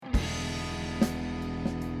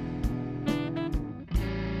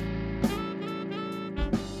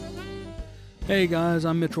Hey guys,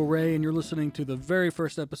 I'm Mitchell Ray, and you're listening to the very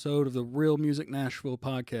first episode of the Real Music Nashville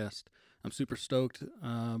podcast. I'm super stoked.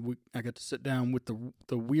 I got to sit down with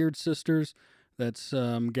the Weird Sisters. That's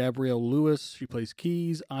Gabrielle Lewis. She plays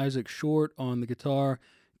keys. Isaac Short on the guitar.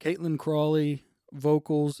 Caitlin Crawley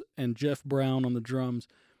vocals, and Jeff Brown on the drums.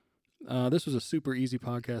 This was a super easy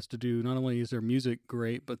podcast to do. Not only is their music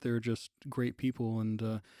great, but they're just great people,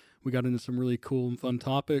 and we got into some really cool and fun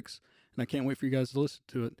topics. And I can't wait for you guys to listen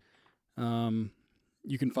to it.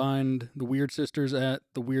 You can find the Weird Sisters at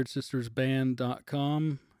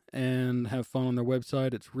theweirdsistersband.com and have fun on their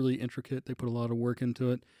website. It's really intricate. They put a lot of work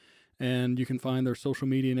into it. And you can find their social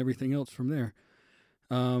media and everything else from there.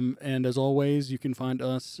 And as always, you can find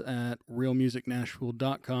us at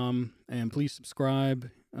realmusicnashville.com. And please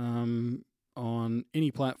subscribe on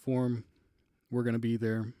any platform. We're going to be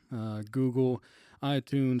there. Google,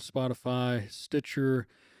 iTunes, Spotify, Stitcher,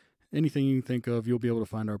 anything you can think of, you'll be able to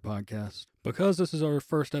find our podcast. Because this is our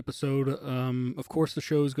first episode, of course the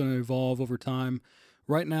show is going to evolve over time.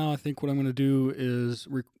 Right now, I think what I'm going to do is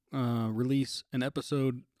release an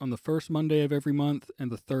episode on the first Monday of every month and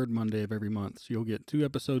the third Monday of every month. So you'll get 2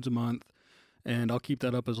 episodes a month, and I'll keep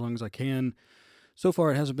that up as long as I can. So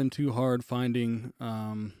far, it hasn't been too hard finding,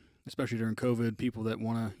 especially during COVID, people that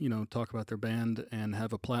want to, talk about their band and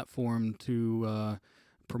have a platform to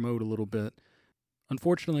promote a little bit.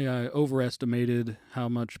 Unfortunately, I overestimated how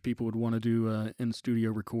much people would want to do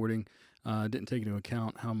in-studio recording. Didn't take into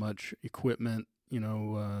account how much equipment,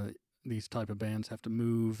 these type of bands have to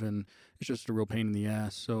move, and it's just a real pain in the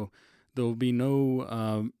ass. So there'll be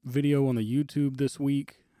no video on the YouTube this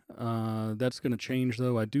week. That's going to change,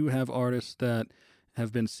 though. I do have artists that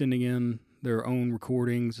have been sending in their own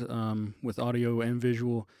recordings with audio and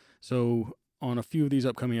visual. So on a few of these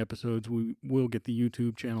upcoming episodes, we will get the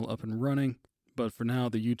YouTube channel up and running. But for now,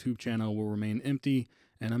 the YouTube channel will remain empty,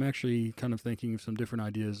 and I'm actually kind of thinking of some different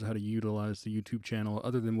ideas of how to utilize the YouTube channel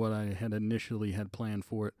other than what I had initially had planned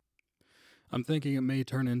for it. I'm thinking it may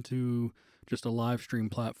turn into just a live stream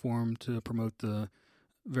platform to promote the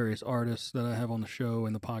various artists that I have on the show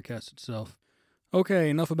and the podcast itself. Okay,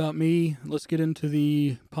 enough about me. Let's get into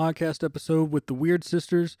the podcast episode with the Weird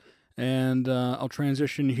Sisters. And I'll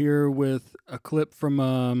transition here with a clip from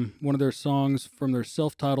one of their songs from their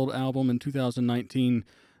self-titled album in 2019.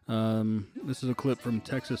 This is a clip from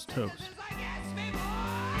Texas Toast.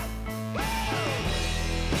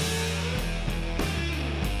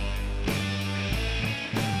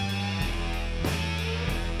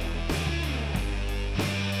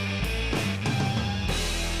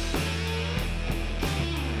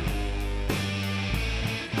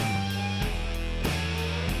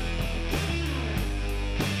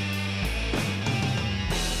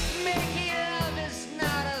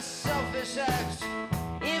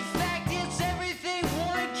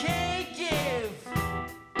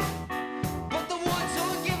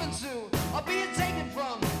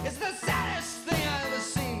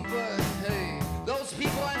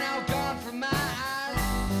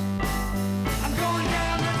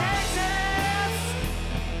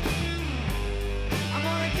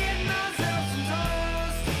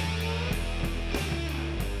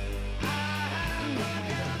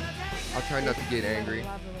 Try not to get angry.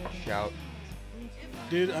 Shout.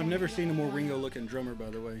 Dude, I've never seen a more Ringo-looking drummer, by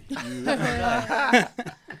the way.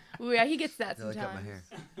 Well, yeah, he gets that sometimes. I cut my hair.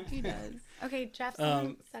 He does. Okay, Jeff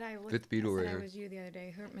said I Fifth Beatle said right I here. was you the other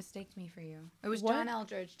day. Who mistaked me for you? It was What? John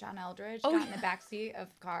Eldridge. John Eldridge Oh, got in yeah. the backseat of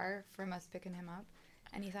the car from us picking him up,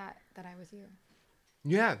 and he thought that I was you.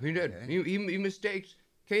 Yeah, he did. Okay. He mistakes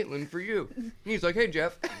Caitlin for you. He's like, hey,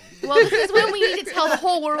 Jeff. Well, this is when we need to tell the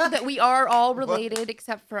whole world that we are all related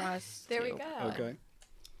except for us. There we two. go. Okay.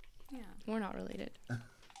 Yeah. We're not related. No,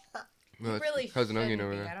 it's Really Cousin Onion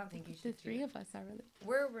shouldn't over be. I there. don't think you The should. three be. of us are related.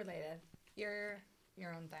 We're related. You're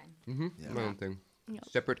your own thing. Mm-hmm. Yeah. My own thing. Yep.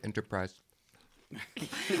 Separate enterprise.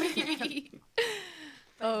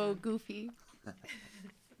 Oh, goofy.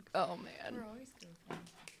 Oh, man. We're always goofy.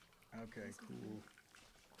 Okay, cool.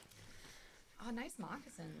 Oh, nice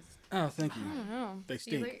moccasins. Oh, thank you. I don't know. They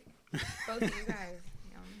See, stink. both of you guys.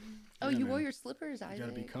 Oh, Yeah, you man. wore your slippers, You Isaac.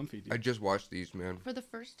 gotta be comfy, dude. I just washed these, man. For the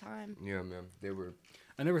first time. Yeah, man. They were.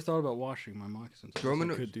 I never thought about washing my moccasins. I Throw 'em guess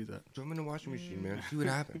in I a- could do that. Throw them in the washing machine, man. See what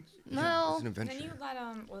happens. No. It's an adventure. Can you let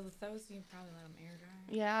them? Well, with those, you probably let them air dry.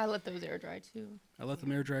 Yeah, I let those air dry, too. I let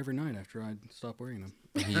them air dry every night after I stopped wearing them.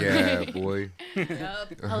 Yeah, boy.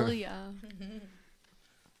 Yep. Oh, yeah.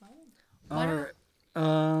 All right.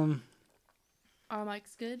 Our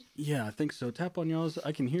mic's good. Yeah, I think so. Tap on y'all's.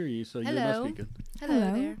 I can hear you, so you Hello. must be good. Hello,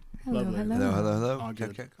 Hello. there. Lovely. Hello. Oh,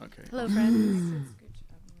 good. Check. Okay. Hello, friends.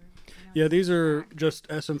 Yeah, these are just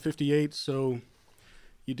SM58s, so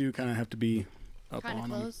you do kind of have to be up Kind of on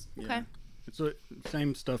them. close. Yeah. Okay. It's the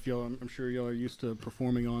same stuff y'all. I'm sure y'all are used to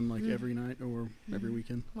performing on like Mm. every night or every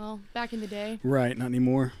weekend. Well, back in the day. Right, not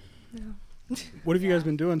anymore. No. What have you guys Yeah.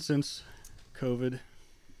 been doing since COVID?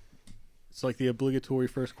 It's like the obligatory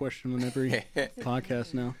first question on every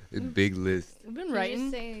podcast now. A big list. We've been Can you writing.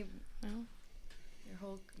 just say Well, your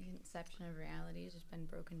whole conception of reality has just been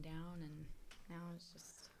broken down, and now it's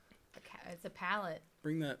just it's a palette.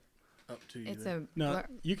 Bring that up to you. It's there. a No, blur-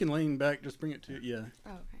 you can lean back. Just bring it to yeah,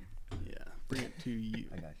 Oh, okay. yeah. Bring it to you.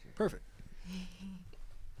 I got you. Perfect.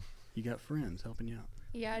 You got friends helping you out.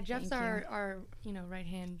 yeah, Jeff's Thank you. our right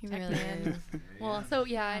hand He tech really man. is. Well, so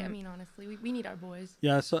yeah, I mean, honestly, we need our boys.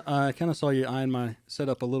 Yeah, I kind of saw you eyeing my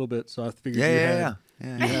setup a little bit, so I figured Yeah. you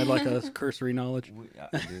had like a cursory knowledge.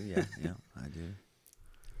 I do. Yeah. I do.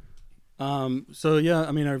 So yeah,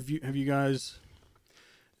 I mean, have you guys?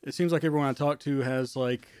 It seems like everyone I talk to has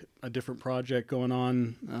like a different project going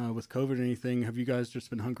on with COVID or anything. Have you guys just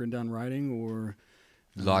been hunkering down writing or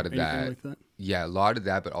A lot of anything that. like that? Yeah, a lot of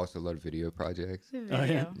that, but also a lot of video projects. Oh,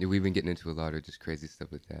 yeah. Yeah, we've been getting into a lot of just crazy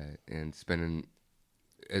stuff with that and spending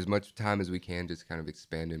as much time as we can just kind of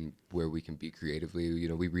expanding where we can be creatively. You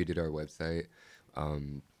know, we redid our website.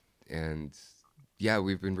 And yeah,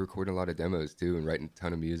 we've been recording a lot of demos too and writing a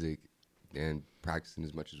ton of music and practicing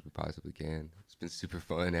as much as we possibly can. It's been super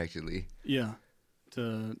fun, actually. Yeah,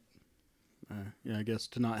 I guess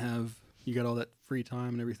to not have you got all that free time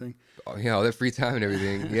and everything. Oh, yeah, all that free time and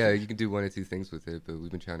everything. Yeah, you can do one or two things with it, but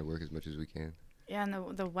we've been trying to work as much as we can. Yeah, and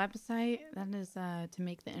the website, that is to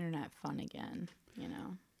make the internet fun again. You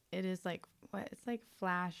know, it is like it's like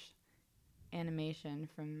Flash animation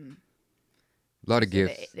from A lot of the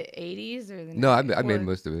gifts. 80s or the No, I 90s? made Or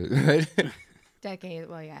most of it. decade.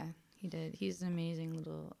 Well, yeah, he did. He's an amazing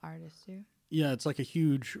little artist too. Yeah, it's like a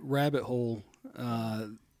huge rabbit hole.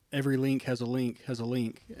 Every link has a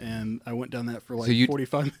link, and I went down that for like So you-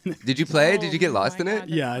 45 minutes. Did you play it? Did you get Oh lost my in it? God.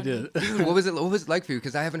 Yeah, I funny. did. Dude, what was it? What was it like for you?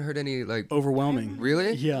 Because I haven't heard any like. Overwhelming.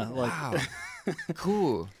 Really? Yeah, like Wow.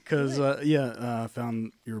 Cool. because I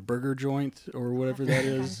found your burger joint or whatever that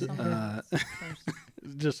is.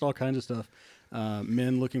 Just all kinds of stuff.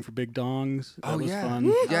 Men looking for big dongs. That was yeah. fun.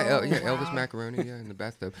 Yeah, Oh, Elvis wow. macaroni. Yeah, in the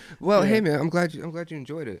bathtub. Well, Yeah. hey man, I'm glad you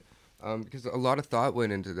enjoyed it. Because a lot of thought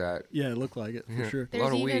went into that. Yeah, it looked like it for Yeah. sure. A There's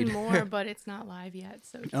lot of even weed. more, but it's not live yet.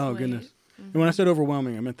 So just Oh wait. goodness. And when I said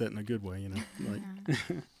overwhelming, I meant that in a good way. You know, like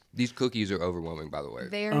These cookies are overwhelming, by the way.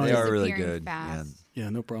 They are, Oh, They are really disappearing good. fast. yeah,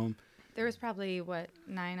 no problem. There was probably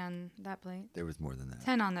 9 on that plate, There was more than that.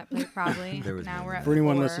 10 on that plate probably. There was now more we're than at For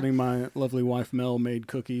anyone 4. listening, my lovely wife Mel made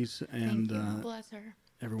cookies, and you. Bless her.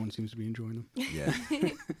 everyone seems to be enjoying them. Yeah.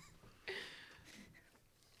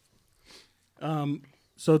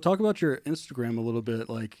 So talk about your Instagram a little bit.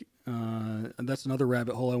 Like, that's another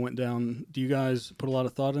rabbit hole I went down. Do you guys put a lot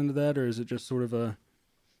of thought into that, or is it just sort of a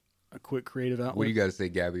quick creative outlet? What do you got to say,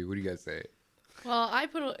 Gabby? What do you got to say? Well, I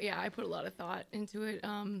put a lot of thought into it.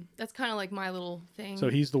 That's kind of like my little thing. So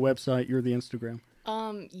he's the website, you're the Instagram.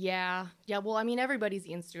 Yeah. Well, I mean, everybody's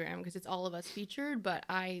the Instagram because it's all of us featured, but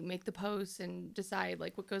I make the posts and decide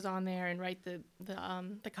like what goes on there and write the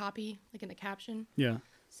copy like in the caption. Yeah.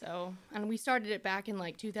 So, and we started it back in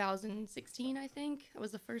like 2016, I think. That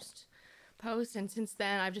was the first post, and since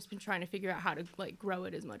then I've just been trying to figure out how to like grow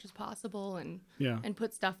it as much as possible and Yeah.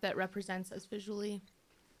 put stuff that represents us visually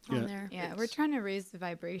Yeah. on there. Yeah, we're trying to raise the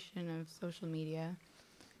vibration of social media.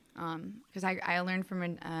 Because I learned from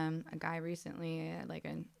a guy recently, like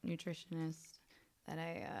a nutritionist that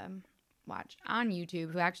I watch on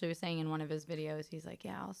YouTube, who actually was saying in one of his videos, he's like,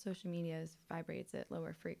 yeah, all social media vibrates at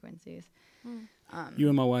lower frequencies. You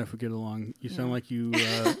and my wife would get along. You sound Yeah. like you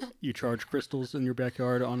you charge crystals in your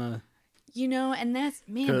backyard on a. You know, and that's,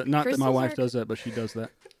 man, Not that my crystals wife are- does that, but she does that.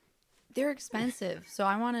 They're expensive. So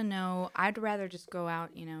I want to know, I'd rather just go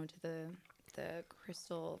out, you know, to the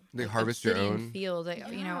crystal. They like, harvest your obsidian own? field, like,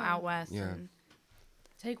 you know, Yeah. out west. Yeah. And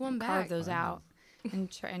Take one carve back. those out and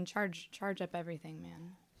charge up everything,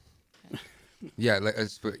 man. Yeah, like that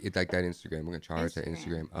Instagram. We're gonna charge that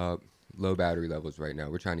Instagram. Instagram up. Low battery levels right now.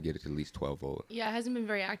 We're trying to get it to at least 12 volt. Yeah, it hasn't been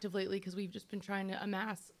very active lately because we've just been trying to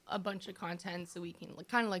amass a bunch of content so we can, like,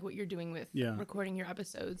 kind of like what you're doing with Yeah. recording your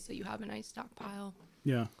episodes, so you have a nice stockpile.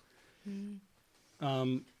 Yeah.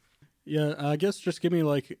 Yeah, I guess just give me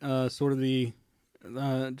like sort of the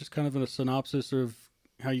just kind of a synopsis of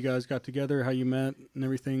how you guys got together, how you met, and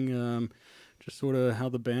everything. Just sort of how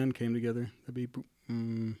the band came together. That'd be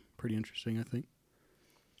pretty interesting, I think.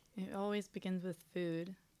 It always begins with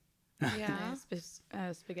food. Yeah.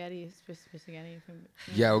 Spaghetti. From,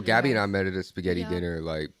 Yeah, well, Gabby and I guys- met at a spaghetti Yeah. dinner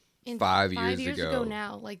like In 5 5 years years ago.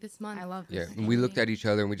 now, like this month. I love Yeah, this. and we looked at each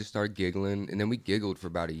other and we just started giggling, and then we giggled for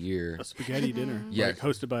about a year. A spaghetti dinner. Yes.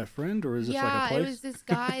 Like hosted by a friend, or is this like Yeah, a place? it was this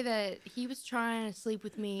guy that he was trying to sleep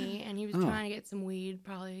with me, and he was Oh. trying to get some weed,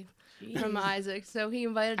 probably from Isaac. So he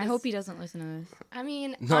invited. I us- hope he doesn't listen to this. I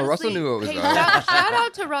mean, No, honestly, Russell knew what was hey, up. shout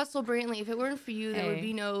out to Russell Brantley. If it weren't for you, there would Hey.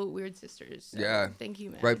 be no Weird Sisters. So Yeah. thank you,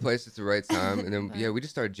 man. Right place at the right time, and then But- yeah, we just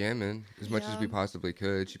started jamming as much as we Yeah. possibly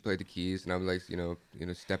could. She played the keys, and I would like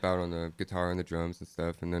step out on the guitar and the drums and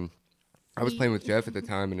stuff. And then I was We- playing with Jeff at the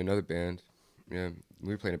time in another band. Yeah, we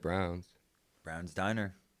were playing at Browns. Brown's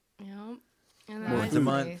Diner. Yep. And Well, I Once a was-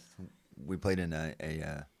 month, we played in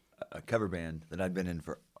a cover band that I'd been in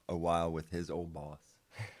for a while with his old boss.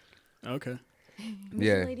 Okay. Who's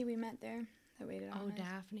Yeah. the lady we met there that waited on Oh, us?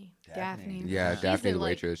 Daphne. Daphne. Yeah, She's Daphne a, the like,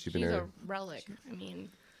 waitress. She's been she's there. a relic. I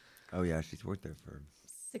mean, Oh yeah, she's worked there for.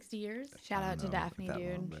 60 years. Shout I out to don't know Daphne, that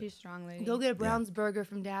dude. long, but- She's a strong lady. Go get a Brown's burger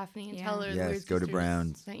from Daphne and Yeah. tell her the Yes, Weird go to Sisters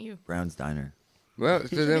Brown's. sent you. Brown's Diner. Well, so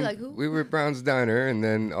be then like, who? we were at Brown's Diner, and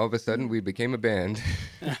then all of a sudden we became a band.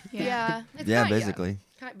 Yeah. It's Yeah, not- basically.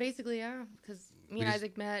 Basically, yeah. Because me We and just-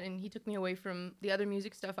 Isaac met, and he took me away from the other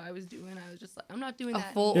music stuff I was doing. I was just like, I'm not doing A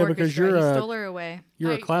that. full Yeah, because orchestra. you're He a- stole her away.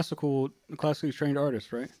 You're a I- classically trained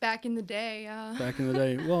artist, right? Back in the day, Back in the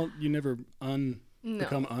day. Well, you never no.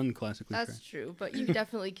 become unclassically That's trained. true, but you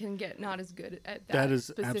definitely can get not as good at that. That is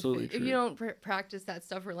specific. absolutely If true. you don't practice that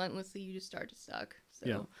stuff relentlessly, you just start to suck.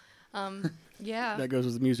 So, yeah, That goes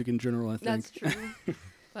with music in general, I think. that's true.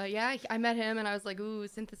 But yeah, I met him and I was like, ooh,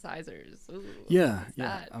 synthesizers. Ooh, Yeah, what's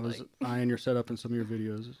yeah. that? I was Like, eyeing your setup in some of your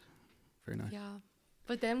videos. Very nice. yeah.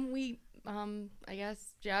 But then we, I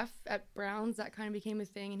guess Jeff at Brown's, that kind of became a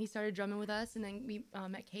thing, and he started drumming with us, and then we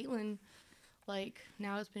met Caitlin. Like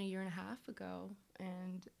now it's been a year and a half ago,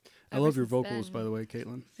 and I love your vocals, by the way,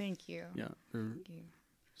 Caitlin. Thank you. Yeah, they're Thank you.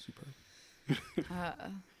 superb.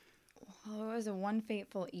 Well, it was a one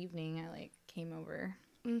fateful evening. I came over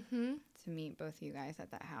Mm-hmm. to meet both you guys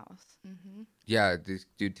at that house. Mm-hmm. Yeah, this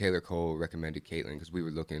dude Taylor Cole recommended Caitlin because we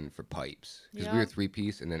were looking for pipes. Because we Yeah. were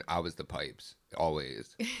 3-piece, and then I was the pipes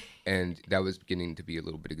always, and that was beginning to be a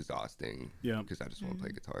little bit exhausting. Yeah. Because I just want to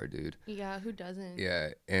play guitar, dude. Yeah, who doesn't? Yeah,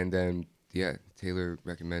 and then Taylor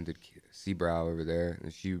recommended Seabrow over there,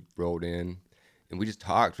 and she rolled in, and we just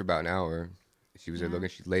talked for about an hour. She was there Yeah. looking.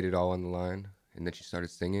 She laid it all on the line, and then she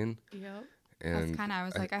started singing. Yep. And That's kind of, I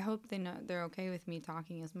was I- like, I hope they're okay with me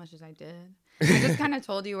talking as much as I did. I just kind of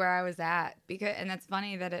told you where I was at and that's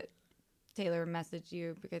funny that Taylor messaged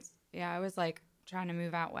you because I was like trying to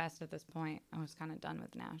move out west at this point. I was kind of done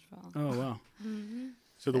with Nashville. Oh wow. Mm-hmm.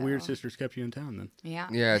 So the Weird So- Sisters kept you in town then. Yeah.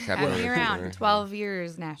 Yeah, it's Had happening me for around sure. 12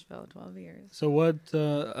 years, Nashville, 12 years. So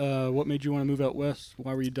what made you want to move out west?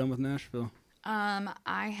 Why were you done with Nashville?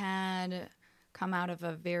 I had come out of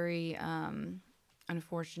a very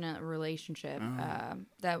unfortunate relationship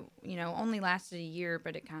that only lasted a year,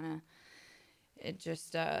 but it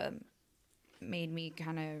just made me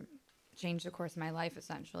kind of change the course of my life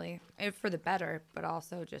essentially, for the better, but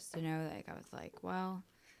also just to know that I was like, well,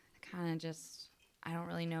 I don't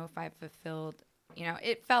really know if I fulfilled.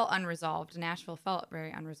 It felt unresolved. Nashville felt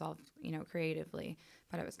very unresolved, creatively,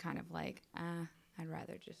 but it was kind of like, I'd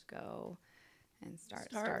rather just go and start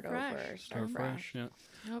fresh. over, Start fresh. Yeah.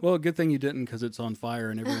 Yep. Well, good thing you didn't, because it's on fire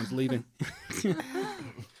and everyone's leaving.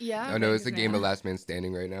 Yeah. I know it's a thanks, game man. of last man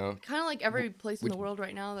standing right now. Kind of like every place in which- the world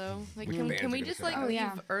right now, though. Like, which can bands we are gonna just come like out? leave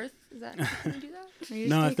Yeah. Earth? Is that can we do that? Or you just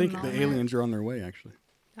No, I take a think the moment. aliens are on their way. Actually,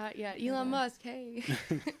 Yeah, Elon Musk. Hey.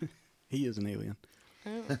 he is an alien.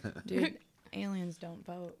 Oh. Dude, aliens don't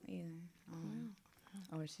vote either.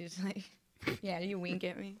 Oh, she's like, yeah, you wink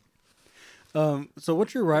at me. So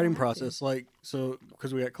what's your writing have to. process like? So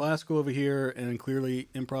because we got classical over here and clearly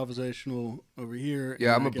improvisational over here.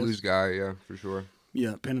 Yeah, and I'm I a blues guess- guy. Yeah, for sure.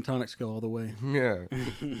 Yeah, pentatonic scale all the way. Yeah.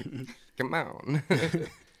 Come on.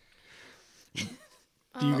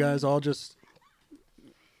 Do you guys all just,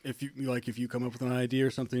 if you come up with an idea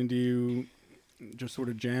or something, do you just sort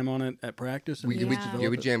of jam on it at practice? we, just we, Yeah. develop yeah,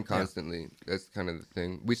 we it? jam constantly. That's kind of the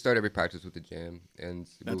thing. We start every practice with a jam, and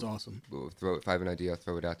That's we'll, awesome. we'll throw. If I have an idea, I'll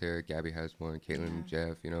throw it out there. Gabby has one. Caitlin and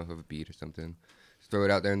Jeff, have a beat or something. Just throw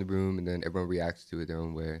it out there in the room, and then everyone reacts to it their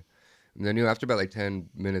own way. And then after about like 10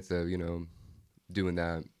 minutes of doing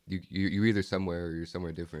that, you're either somewhere or you're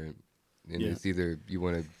somewhere different, and Yeah. it's either you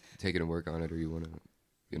want to take it and work on it, or you want to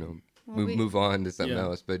Well, move on to something Yeah.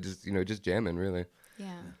 else. But just jamming really.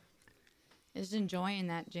 Yeah. Just enjoying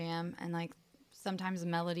that jam, and sometimes a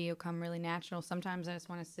melody will come really natural. Sometimes I just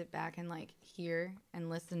want to sit back and hear and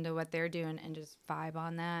listen to what they're doing and just vibe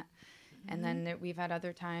on that. And then we've had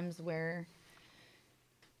other times where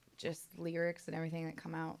just lyrics and everything that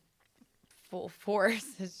come out full force.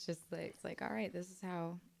 It's just like, it's like, all right, this is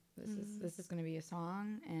how this is going to be a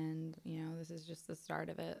song, and this is just the start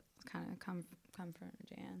of it. It's kind of come from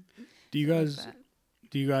Jan. Do you So like guys that.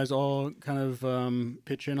 do you guys all kind of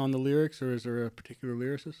pitch in on the lyrics, or is there a particular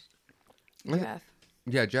lyricist? Jeff.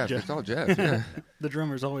 Yeah, Jeff. Jeff. It's all Jeff. Yeah. The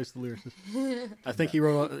drummer's always the lyricist. I think he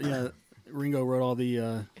wrote. Ringo wrote all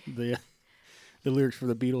the lyrics for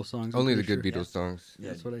the Beatles songs. I'm Only the pretty good sure. Beatles songs. Yeah,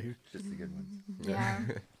 That's what I hear. just the good ones. Yeah.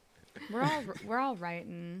 we're all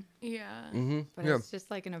writing, Yeah. Mm-hmm. but Yeah. it's just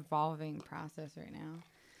like an evolving process right now.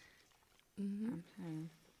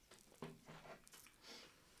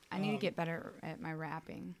 I need to get better at my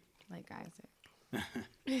rapping, like Isaac.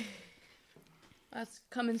 That's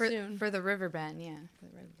coming For, soon. for the Riverbend, yeah. For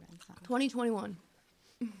the Riverbend song. 2021.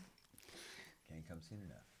 Can't come soon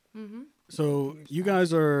enough. So you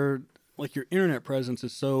guys are like, your internet presence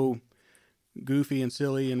is so goofy and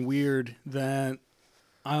silly and weird that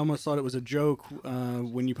I almost thought it was a joke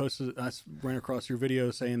when you posted. I ran across your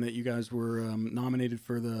video saying that you guys were nominated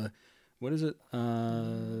for the, what is it?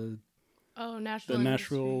 Oh, Nashville. The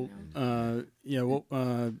Industry,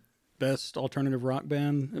 Nashville, best alternative rock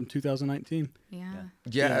band in 2019. Yeah.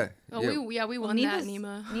 Yeah. Oh, yeah. we Well, won that,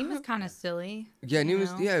 Nima. Nima's kind of silly. Yeah, you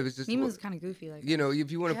Nima's, know? yeah, it was just, Nima's kind of goofy, like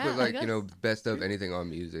if you want to Yeah, put I like, guess. best of anything on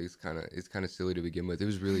music, it's kind of silly to begin with. It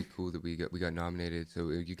was really cool that we got nominated. So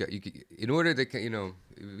you in order to,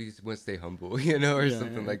 we just want to stay humble, or Yeah,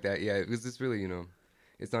 something yeah. like that. Yeah, it was just really,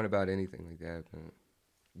 it's not about anything like that. But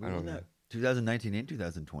We I don't won know. that 2019 and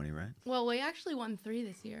 2020, right? Well, we actually won 3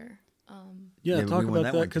 this year. Yeah, Yeah, talk we won about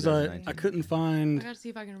that that one because 2019. I couldn't I find. gotta see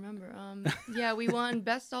if I can remember. Yeah, we won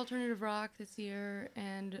Best Alternative Rock this year,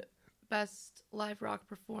 and Best Live Rock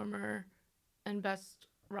Performer, and Best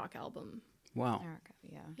Rock Album. Wow. Erica,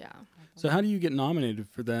 yeah. Yeah. So how do you get nominated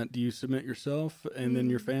for that? Do you submit yourself and then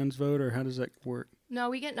your fans vote, or how does that work? No,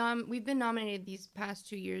 we get we've been nominated these past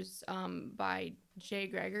 2 years by Jay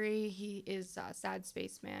Gregory. He is Sad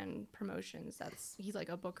Spaceman Promotions. He's like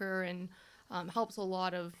a booker and helps a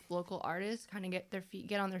lot of local artists kind of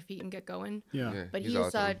get on their feet and get going. Yeah. Yeah, But he's he's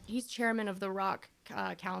awesome. he's chairman of the Rock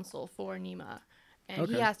Council for NEMA, and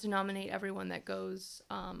he Okay. has to nominate everyone that goes.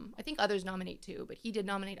 I think others nominate too, but he did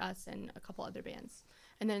nominate us and a couple other bands.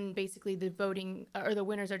 And then basically the voting or the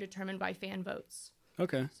winners are determined by fan votes.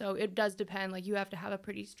 Okay. So it does depend. Like you have to have a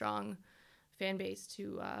pretty strong fan base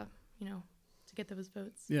to to get those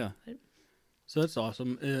votes. Yeah. But- So that's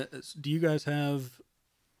awesome. Do you guys have?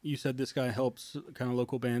 You said this guy helps kind of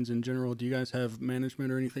local bands in general. Do you guys have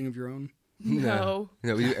management or anything of your own? No.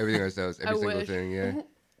 No, we do everything ourselves. Every I single wish. thing. Yeah.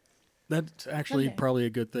 That's actually Someday. probably a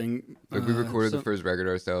good thing. Like we recorded so- the first record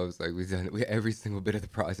ourselves. Like every single bit of the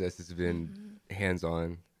process has been hands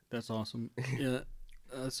on. That's awesome. Yeah.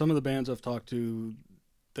 Some of the bands I've talked to,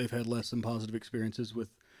 they've had less than positive experiences with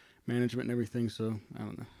management and everything. So I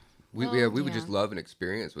don't know. We Well, would yeah. just love an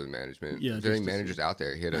experience with management. Yeah, If there just any to see. managers out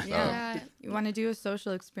there, hit us up. Yeah. You want to do a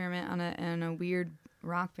social experiment on a weird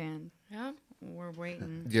rock band? Yeah. We're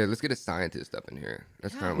waiting. Yeah, let's get a scientist up in here.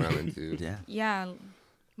 That's kind of what I'm into. Yeah. Yeah,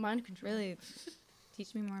 Mind control. really.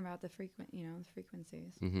 Teach me more about the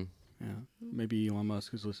frequencies. Hmm. Yeah. Maybe Elon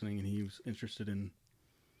Musk is listening and he was interested in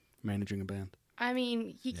managing a band. I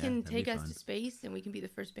mean, he Yeah, can that'd take be us fun. to space, and we can be the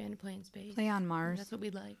first band to play in space. Play on Mars, That's what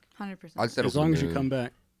we'd like. 100%. I'd settle As for long the as you moon. come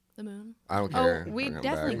back. The moon. I don't Oh, care. we'd I'll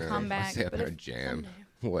definitely man. come I'll back, stay up but there if and jam. Someday.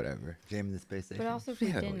 Whatever. Jam in the space station. But also, if we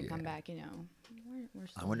Hell didn't yeah. come back, we're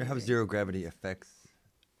still I wonder how muted. zero gravity affects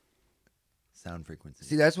sound frequencies.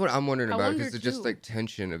 See, that's what I'm wondering I about wonder because it's just too. like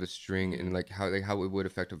tension of a string and like how it would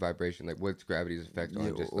affect a vibration. Like what's gravity's effect on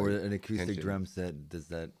Yeah, just or like, an acoustic tension. drum set. Does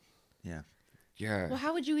that? Yeah. Yeah. Well,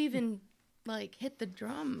 how would you even like hit the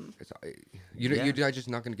drum? It's, you're Yeah. just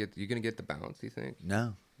not gonna get. You're gonna get the bounce. You think?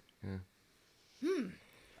 No.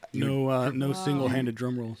 No single-handed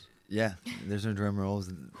drum rolls. Yeah. There's no drum rolls.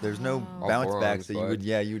 There's no All bounce four on back. the So you spot. would.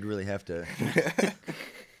 Yeah. You would really have to.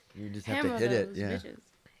 You just have Hammer to hit it. those Yeah.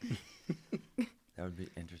 bitches. That would be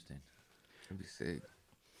interesting. That'd be sick.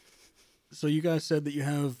 So you guys said that you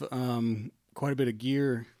have quite a bit of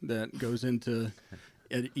gear that goes into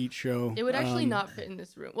at each show. It would actually Um, not fit in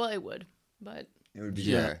this room. Well, it would, but It would be.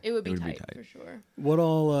 Yeah. it would be, It would be tight, tight. for sure. What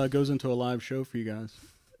all goes into a live show for you guys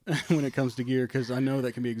when it comes to gear? Because I know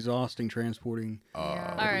that can be exhausting transporting. Yeah.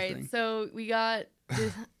 All right, Everything. so we got.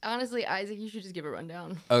 Honestly, Isaac, you should just give a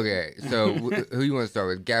rundown. Okay, so who you want to start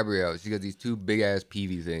with? Gabrielle. She got these two big ass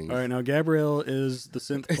PV things. All right, now Gabrielle is the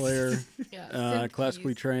synth player, Yeah, synth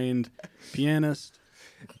classically keys. trained pianist.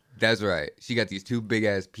 That's right. She got these 2 big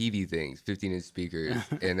ass PV things, 15-inch speakers,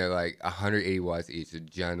 and they're like 180 watts each. They're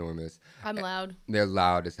ginormous. I'm loud. They're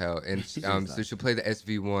loud as hell. And so loud. she'll play the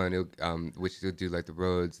SV1, which she'll do like the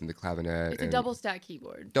Rhodes and the clavinet. It's a and double stack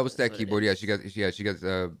keyboard. double That's stack what it keyboard. Yeah, is. she got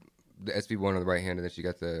the SV1 on the right hand, and then she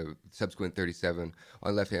got the subsequent 37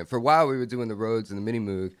 on the left hand. For a while, we were doing the Rhodes and the Mini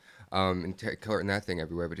Moog, and carting that thing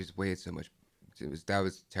everywhere, but it just weighed so much. That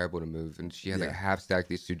was terrible to move, and she had like a Yeah. half stack.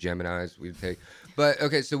 These 2 Geminis we'd take, but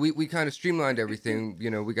okay, so we kind of streamlined everything. You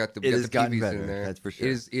know, we got the has gotten PVs better, in there. that's for sure.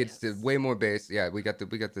 It's the way more bass. Yeah, we got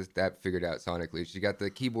that figured out sonically. She got the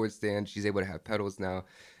keyboard stand. She's able to have pedals now.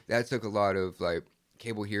 That took a lot of like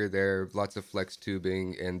cable here, there, lots of flex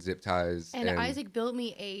tubing and zip ties. And Isaac built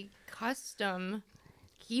me a custom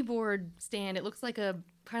keyboard stand. It looks like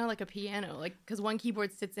kind of like a piano, like because one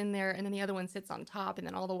keyboard sits in there and then the other one sits on top, and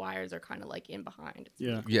then all the wires are kind of like in behind. It's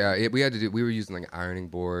Yeah. Yeah, we were using like an ironing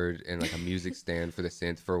board and like a music stand for the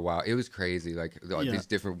synth for a while. It was crazy, like Yeah. these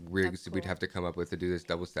different rigs That's we'd cool. have to come up with to do this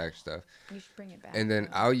double stack stuff. You should bring it back. And then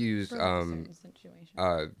though, I'll use for, like, a certain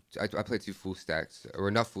situation. I play 2 full stacks,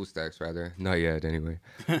 or not full stacks rather, not yet anyway.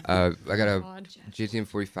 I got a God. JTM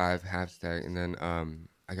 45 half stack, and then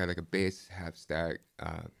I got like a bass half stack,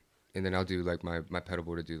 and then I'll do like my pedal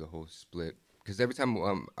board to do the whole split. Because every time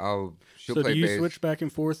she'll So play do you bass. switch back and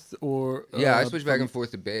forth, or Yeah, I switch back from- and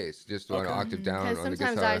forth to bass, just on an Okay. octave down Because on the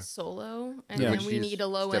sometimes guitar. I solo, and Yeah. then When we she's need a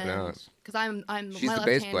low stepping end. out. Because I'm She's my the left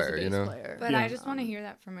bass hand player, is you the bass know? player. But Yeah. I just want to hear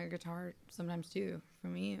that from a guitar sometimes too,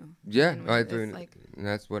 from you. Yeah, And I with do. this, like,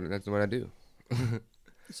 That's what I do.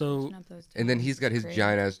 So switching up those And then tones he's got is his great.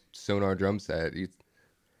 giant ass Sonar drum set.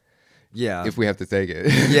 Yeah. If we have to take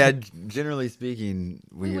it. Yeah, generally speaking,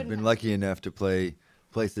 we have wouldn't been have lucky enough to play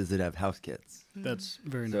places that have house kits. that's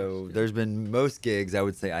very nice. So Yeah. there's been most gigs, I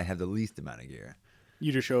would say I have the least amount of gear.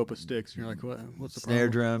 You just show up with sticks, and you're like, what's the Snare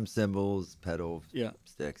problem? drum, cymbals, pedal, Yeah.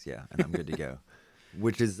 sticks, yeah, and I'm good to go.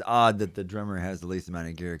 Which is odd that the drummer has the least amount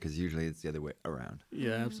of gear because usually it's the other way around.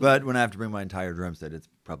 Yeah, absolutely. But when I have to bring my entire drum set, it's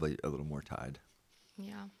probably a little more tied.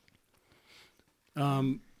 Yeah.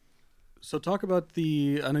 So talk about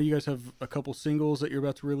I know you guys have a couple singles that you're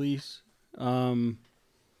about to release. I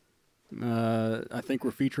think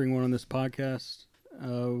we're featuring one on this podcast.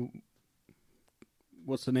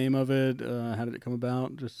 What's the name of it? How did it come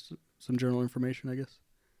about? Just some general information, I guess.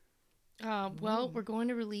 Well, we're going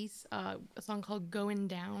to release a song called "Going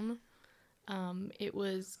Down." It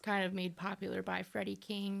was kind of made popular by Freddie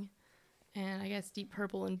King, and I guess Deep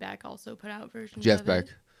Purple and Beck also put out versions. Jeff of Beck.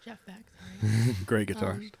 It. Jeff Beck. Sorry. Great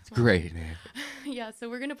guitarist. It's great, man. Yeah, so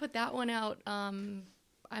we're gonna put that one out. I'm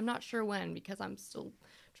not sure when because I'm still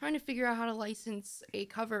trying to figure out how to license a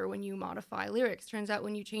cover when you modify lyrics. Turns out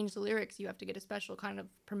when you change the lyrics, you have to get a special kind of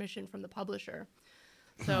permission from the publisher.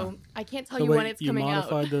 So I can't tell So you wait, when it's you coming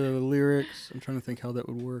modified out. the lyrics. I'm trying to think how that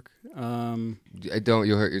would work. Don't,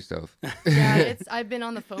 you'll hurt yourself. Yeah, I've been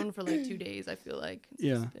on the phone for like 2 days. I feel like. It's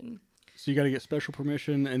Yeah. just been- So you got to get special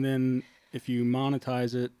permission, and then if you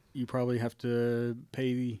monetize it, you probably have to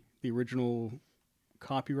pay the original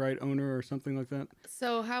copyright owner or something like that.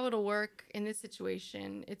 So how it'll work in this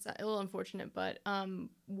situation, it's a little unfortunate, but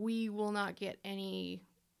we will not get any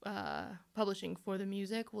publishing for the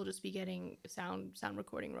music. We'll just be getting sound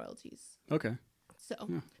recording royalties. Okay.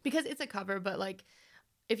 So because it's a cover, but like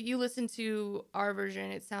if you listen to our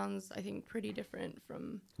version, it sounds I think pretty different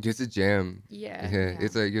from Just a jam. yeah.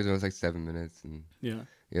 It's like usually it's like 7 minutes, and Yeah.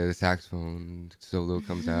 the saxophone solo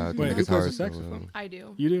comes out. Wait, the who plays guitar the solo. saxophone? I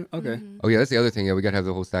do. You do? Okay. Mm-hmm. Oh yeah, that's the other thing. Yeah, we gotta have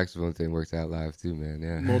the whole saxophone thing worked out live too, man.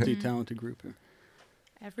 Yeah. Multi-talented group. Here.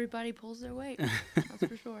 Everybody pulls their weight. That's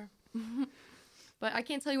for sure. But I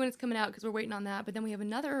can't tell you when it's coming out because we're waiting on that. But then we have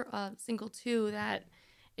another single too that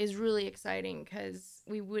is really exciting because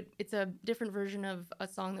it's a different version of a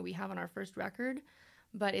song that we have on our first record,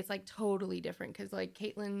 but it's like totally different because like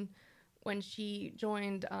Caitlin, when she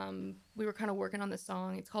joined, we were kind of working on this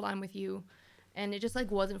song. It's called "I'm With You," and it just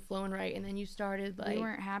like wasn't flowing right. And then you started like We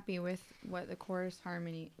weren't happy with what the chorus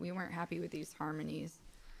harmony. We weren't happy with these harmonies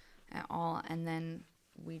at all, and then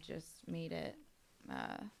we just made it.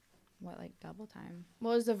 Like double time?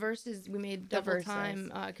 Well, it was the verses we made The double verses.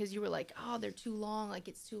 time because you were like, oh, they're too long, like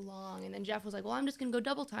it's too long. And then Jeff was like, well, I'm just gonna go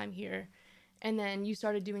double time here. And then you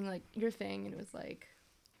started doing like your thing, and it was like,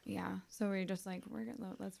 Yeah. So we were just like,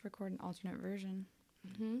 let's record an alternate version.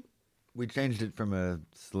 We changed it from a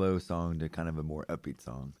slow song to kind of a more upbeat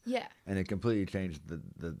song, yeah, and it completely changed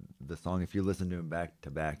the song. If you listen to them back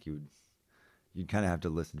to back, you'd kind of have to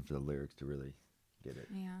listen for the lyrics to really get it.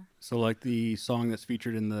 Yeah. So like the song that's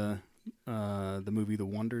featured in the movie The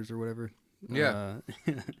Wonders or whatever. Yeah.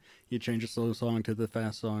 You change a slow song to the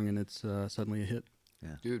fast song, and it's suddenly a hit.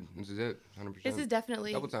 Dude, this is it. 100%. This is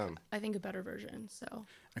definitely, double time. I think, a better version. So,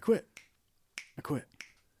 I quit. I quit.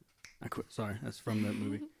 I quit. Sorry, that's from that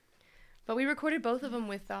movie. but we recorded both of them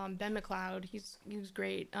with Ben McLeod. He was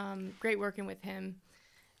great. Great working with him.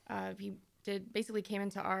 He basically came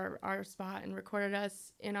into our spot and recorded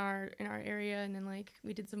us in our area, and then like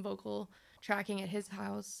we did some vocal tracking at his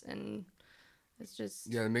house, and it's just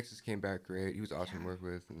Yeah, the mixes came back great. He was awesome to work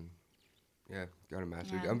with, and yeah, got him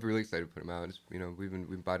mastered. Yeah. I'm really excited to put him out. It's, we've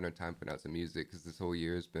been biding our time putting out some music because this whole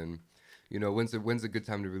year has been, when's a good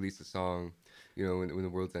time to release a song, when the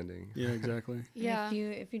world's ending. Yeah, exactly. yeah. And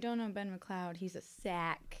if you don't know Ben McLeod, he's a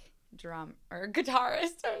sax drum or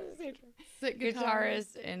guitarist. I was gonna say Sick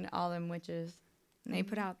guitarist in All Them Witches. And they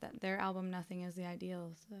put out their album "Nothing Is the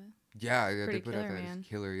Ideal." So Yeah, they Pretty put out killer, that man. as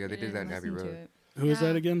killer. Yeah, they did that in Abbey listen to Road. it. Who is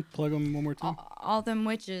that Yeah. again? Plug them one more time. All Them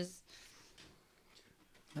Witches.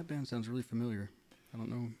 That band sounds really familiar. I don't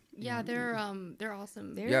know. Yeah, they're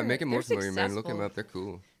awesome. Yeah, make it more they're familiar, man. Look them successful. up. They're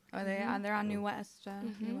cool. Oh, they're on New West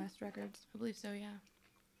Records. I believe so.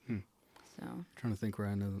 Yeah. So Trying to think where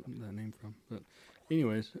I know that name from. But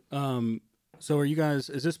anyways, so are you guys,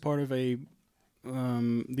 is this part of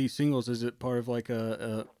these singles, is it part of like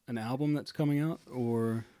an album that's coming out,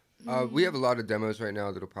 or? We have a lot of demos right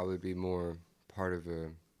now that'll probably be more part of a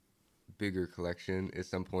bigger collection at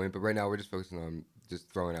some point. But right now we're just focusing on just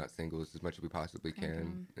throwing out singles as much as we possibly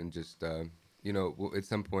can, and just at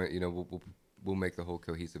some point we'll make the whole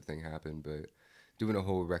cohesive thing happen. But doing a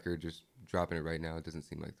whole record, just dropping it right now, it doesn't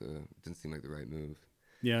seem like the right move.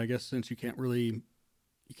 Yeah, I guess since you can't really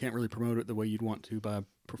promote it the way you'd want to by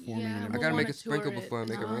performing. Yeah, and I We'll gotta wanna make a sprinkle tour it. before I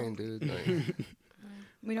make it rain, dude. Like,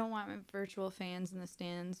 we don't want virtual fans in the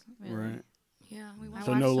stands. Really. Right. Yeah, we I want.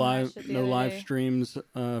 So watched no so live, much the no other live day. streams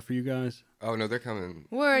for you guys. oh no, they're coming.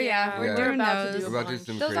 We're Yeah, we're we're doing about to those. do a We're about to do bunch.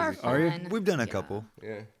 some Those are crazy stuff. Are you? fun. We've done a Yeah. couple.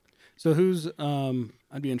 Yeah. So who's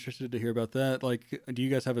I'd be interested to hear about that. Like, do you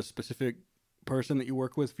guys have a specific person that you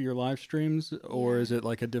work with for your live streams, or is it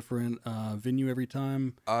like a different venue every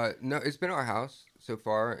time? No, it's been our house so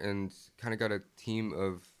far, and kind of got a team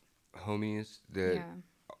of homies that Yeah.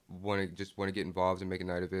 want to get involved and make a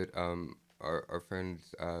night of it. Our friend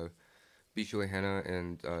Bishu Hannah,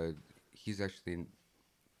 and he's actually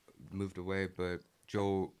moved away, but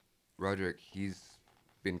Joel Roderick, he's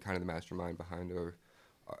been kind of the mastermind behind our.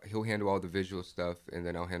 He'll handle all the visual stuff, and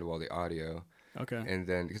then I'll handle all the audio. Okay. And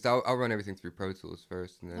then, because I'll run everything through Pro Tools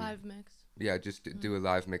first, and then Live mix. yeah, just do a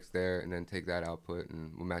live mix there, and then take that output,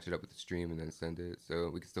 and we'll match it up with the stream, and then send it, so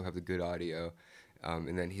we can still have the good audio.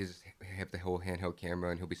 And then he's have the whole handheld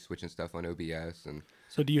camera, and he'll be switching stuff on OBS, and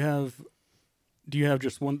So do you have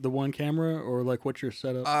just the one camera, or like what's your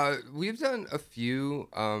setup? we've done a few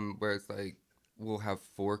where it's like we'll have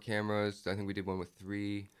 4 cameras. I think we did one with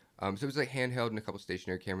 3. So it's like handheld and a couple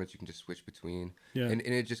stationary cameras you can just switch between. Yeah. And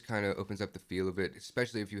it just kind of opens up the feel of it,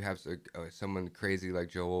 especially if you have someone crazy like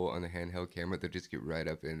Joel on the handheld camera. They'll just get right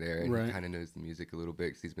up in there, and Right. he kind of knows the music a little bit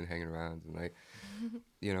because he's been hanging around, and like,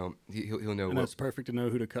 he'll know And what. that's perfect to know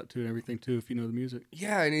who to cut to and everything too, if you know the music.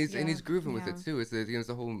 Yeah, and he's Yeah. grooving with Yeah. it too. It's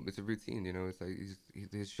it's a routine. It's like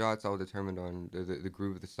his shots all determined on the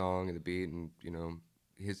groove of the song and the beat, and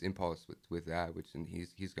his impulse with that. And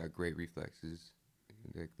he's got great reflexes.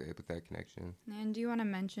 With that connection. And do you want to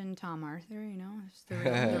mention Tom Arthur? It's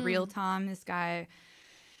the real Tom. This guy.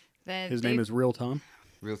 His name is Real Tom.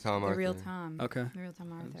 Real Tom the Arthur. real Tom. Okay. The real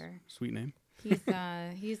Tom Arthur. Sweet name.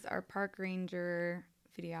 He's our park ranger,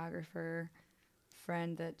 videographer,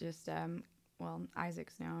 friend that just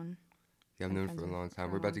Isaac's known. Yeah, I've Been known friends for a with long for time.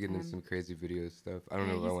 a We're about long to get into time. some crazy video stuff. I don't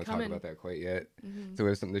Yeah, know if I he's want to talk coming. about that quite yet. Mm-hmm. So we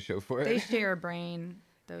have something to show for They it. share a brain,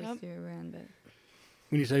 those Yep. two, and but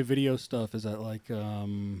When you say video stuff, is that like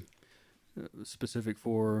specific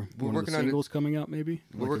for We're one of working the on it- singles coming out, maybe?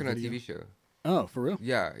 We're Like working on a video? TV show. Oh, for real?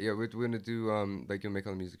 Yeah, we're gonna do like you'll make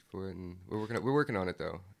all the music for it, and we're working on it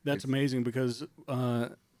though. That's It's- amazing because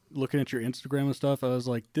looking at your Instagram and stuff, I was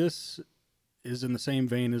like, this is in the same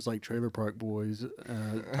vein as like Trailer Park Boys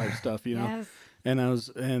type stuff, you know. yes,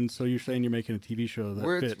 And so you're saying you're making a TV show that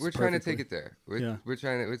We're fits trying to perfectly. take it there. Yeah. We're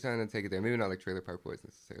trying to take it there. Maybe not like Trailer Park Boys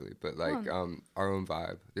necessarily, but like our own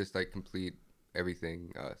vibe. Just like complete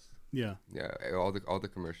everything us. Yeah. Yeah, all the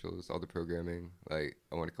commercials, all the programming. Like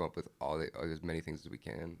I want to come up with as many things as we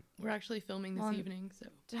can. We're actually filming this Well, evening, so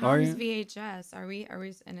Are Tom's you? VHS. Are we?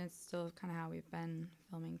 And it's still kind of how we've been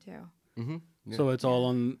filming too. Mm-hmm. Yeah. So it's all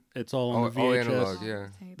on the VHS. all analog. Yeah.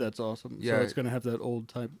 Tape. That's awesome. Yeah. So it's gonna have that old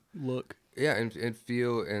type look. Yeah, and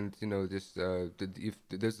feel, and just if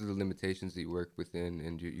those are the limitations that you work within,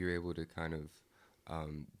 and you're able to kind of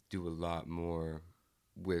do a lot more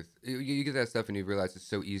with you get that stuff, and you realize it's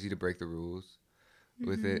so easy to break the rules.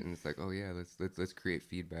 with it, and it's like, oh yeah, let's create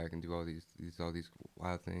feedback and do all these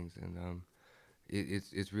wild things, and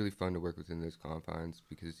it's really fun to work within those confines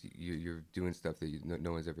because you're doing stuff that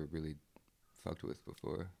no one's ever really fucked with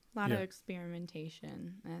before. A lot Yeah. of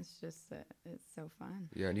experimentation. That's just it's so fun.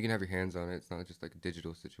 Yeah, and you can have your hands on it. It's not just like a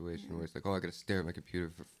digital situation where it's like, oh, I gotta stare at my computer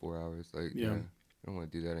for 4 hours. Like, Yeah. I don't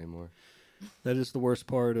want to do that anymore. That is the worst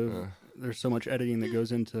part of. There's so much editing that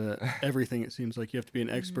goes into everything. It seems like you have to be an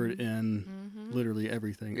expert in literally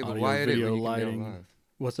everything. Yeah, but Audio, why edit video, when you can nail it lighting. live?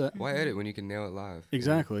 What's that? Why edit when you can nail it live?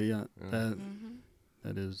 Exactly. Yeah. Yeah.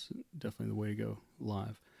 That is definitely the way to go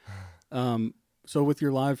live. So with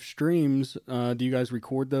your live streams, do you guys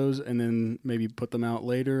record those and then maybe put them out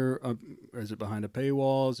later? Or is it behind a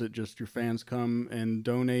paywall? Is it just your fans come and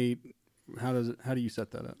donate? How do you set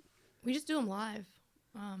that up? We just do them live.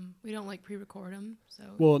 We don't like pre-record them. So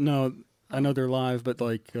Well, no, I know they're live, but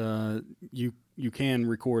like you can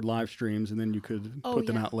record live streams and then you could Oh, put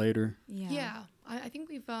them yeah. out later. yeah, I think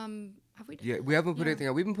we've have we? Yeah, we haven't put Yeah. anything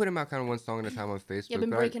out. We've been putting them out kind of one song at a time on Facebook. Yeah, been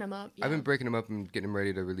but breaking them up. Yeah. I've been breaking them up and getting them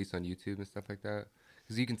ready to release on YouTube and stuff like that.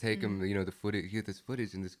 Because you can take them, you know, the footage, you get this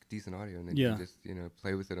footage and this decent audio, and then you Yeah. can just, you know,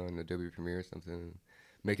 play with it on Adobe Premiere or something, and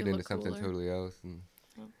make it It'll into look something cooler. totally else. And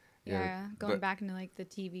Yeah, going but- back into like the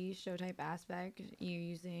TV show type aspect, you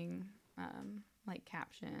using like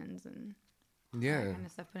captions and yeah, that kind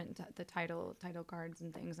of stuff, putting the title cards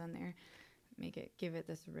and things on there, give it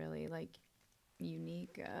this really like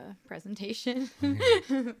unique presentation.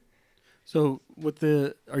 So with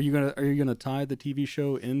are you gonna tie the TV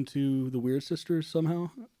show into the Weird Sisters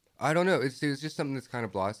somehow? I don't know. It's just something that's kind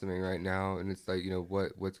of blossoming right now, and it's like, you know,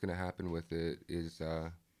 what's gonna happen with it is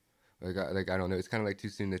like I don't know. It's kind of like too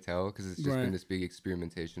soon to tell because it's just Right. been this big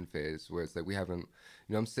experimentation phase where it's like we haven't,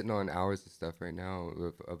 you know, I'm sitting on hours of stuff right now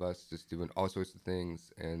of us just doing all sorts of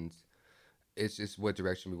things, and it's just what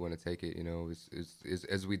direction we want to take it. You know, is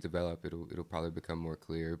as we develop, it'll probably become more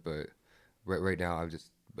clear. But right now,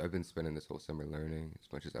 I've been spending this whole summer learning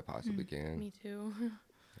as much as I possibly can. Me too.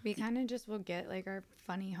 We kind of just will get like our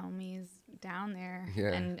funny homies down there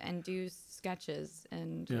Yeah. and do sketches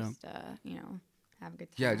and Yeah. just you know, have a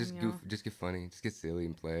good time. Yeah, just you goof, know? just get funny, just get silly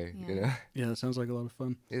and play. You Yeah. know, Yeah, that sounds like a lot of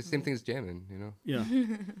fun. it's the same thing as jamming. You know. Yeah.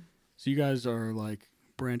 So you guys are like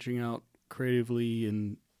branching out creatively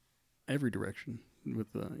in every direction with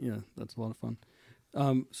that's a lot of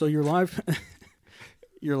fun. So your live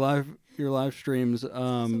your live streams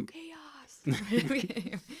So chaos.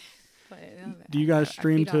 But, do you guys I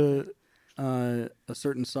stream feed off it. to a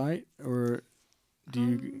certain site or do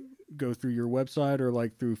you go through your website or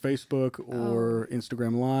like through Facebook or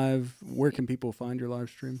Instagram Live? Where can people find your live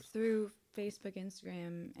streams? through Facebook,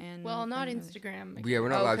 Instagram, and Well, not and Instagram. Yeah, we're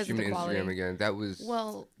not Oh, live 'cause of streaming the Instagram quality. again. That was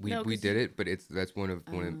Well, we no, 'cause did it, but that's one of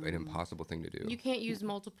an impossible thing to do. You can't use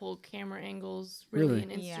multiple camera angles really,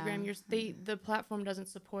 Really? in Yeah. Instagram. The platform doesn't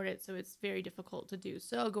support it, so it's very difficult to do.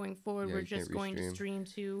 So going forward, Yeah, we're you can't just going to restream. stream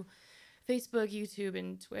to Facebook, YouTube,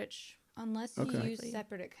 and Twitch. unless you Okay. use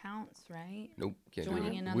separate accounts, right? Nope, can't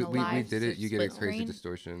Joining do in it. on We, the we live did it. You get a split crazy screen.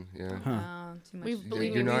 distortion. Yeah. Huh. Too much. We've-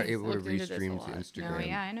 believe You're me, not we've able to looked into this a restream to lot. Instagram. No,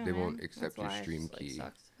 yeah, I know, They won't man. accept That's your why it stream just, like, key.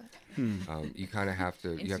 sucks, but- You kind of have to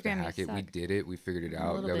Instagram may hack it. We suck. did it. We figured it A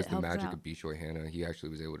out. little That bit was the helps magic out. of Bishoy Hannah. He actually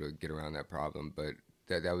was able to get around that problem. But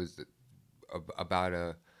that was about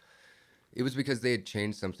a. It was because they had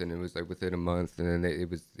changed something. It was like within a month, and then it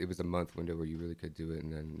was a month window where you really could do it.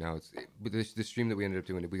 And then now with the stream that we ended up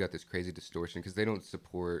doing, we got this crazy distortion because they don't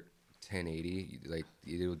support 1080. Like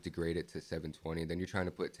it'll degrade it to 720. Then you're trying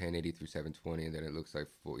to put 1080 through 720, and then it looks like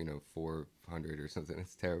 400 or something.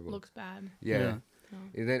 It's terrible. Looks bad. Yeah. No.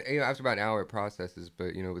 And then after about an hour it processes,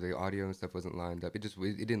 but the audio and stuff wasn't lined up. It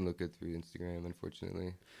didn't look good through Instagram,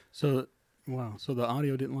 unfortunately. So wow, so the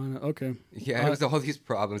audio didn't line up. Okay. Yeah, it was all these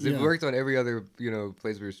problems. It yeah. worked on every other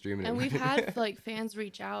place we were streaming. And it. we've had like fans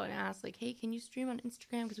reach out and ask like, "Hey, can you stream on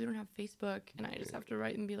Instagram? Because we don't have Facebook." And I just have to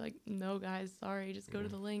write and be like, "No, guys, sorry. Just go to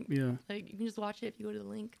the link. Yeah. Like you can just watch it if you go to the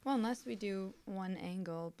link." Well, unless we do one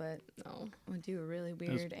angle, but No, we'll do a really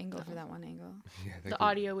weird angle for that one angle. Yeah, that the could-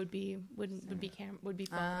 audio would be phone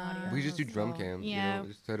audio. We just do drum Oh, cam. yeah.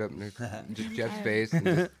 Just set up next, just Jeff's face and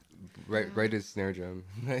just right his snare drum.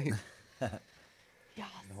 Yes.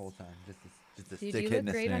 The whole time, just a Dude, stick you hitting look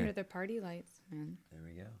a great snare. under the party lights, man. There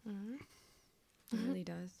we go. It really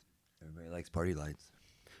does. Everybody likes party lights.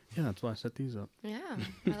 Yeah, that's why I set these up. Yeah,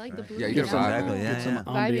 I like the blue. Yeah, you get a Yeah. vibe. Exactly. Get Yeah, some yeah.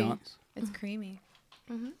 Vibey. ambiance. It's creamy.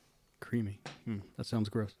 Creamy. That sounds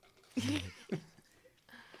gross.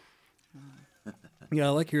 Yeah, I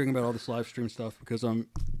like hearing about all this live stream stuff because I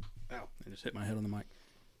just hit my head on the mic.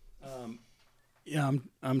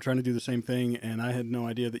 I'm trying to do the same thing, and I had no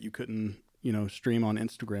idea that you couldn't, stream on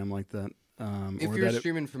Instagram like that. If or you're that it,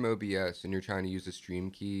 streaming from OBS and you're trying to use a stream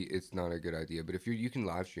key, it's not a good idea. But if you can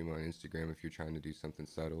live stream on Instagram if you're trying to do something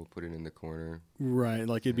subtle, put it in the corner. right,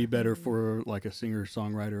 like it'd be better for like a singer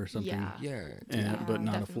songwriter or something, Yeah. Yeah, and, but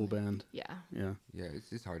not a full definitely. band. Yeah. Yeah, yeah,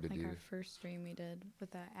 it's hard to Like do. our first stream we did with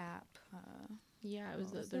that app. Yeah, it was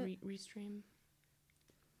What was the it? restream.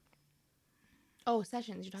 Oh,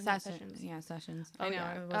 sessions. You're talking about sessions. Yeah, sessions. Oh, I know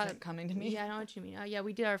yeah. it wasn't coming to me. Yeah, I know what you mean. Yeah,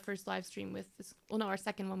 we did our first live stream with this. Well, no, our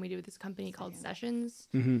second one we did with this company called Second. Sessions.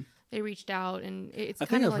 hmm They reached out, and it's I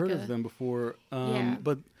kind think of I've like heard a. of them before. Yeah.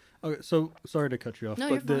 But okay, so sorry to cut you off. No,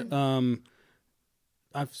 but you're fine.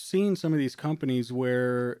 I've seen some of these companies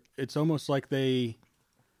where it's almost like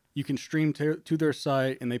you can stream to their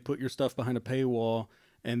site and they put your stuff behind a paywall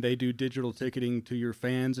and they do digital ticketing to your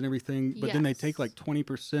fans and everything. But then they take Yes. like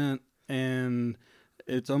 20% and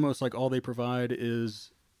it's almost like all they provide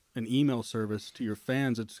is an email service to your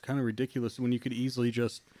fans. It's kind of ridiculous when you could easily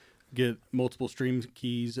just get multiple stream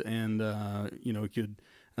keys and you could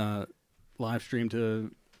live stream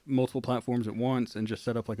to multiple platforms at once and just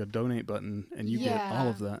set up like a donate button and you get all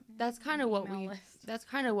of that. That's kind of what we. Email list. That's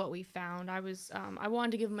kind of what we found. I was. I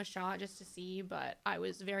wanted to give them a shot just to see, but I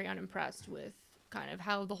was very unimpressed with kind of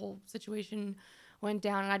how the whole situation went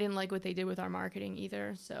down, and I didn't like what they did with our marketing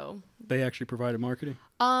either. So They actually provided marketing.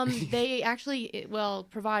 they actually,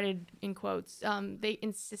 provided in quotes. They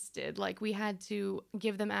insisted like we had to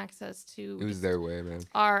give them access to It was their way, man.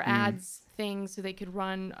 our ads thing so they could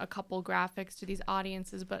run a couple graphics to these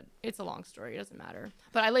audiences, but it's a long story. It doesn't matter.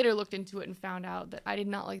 But I later looked into it and found out that I did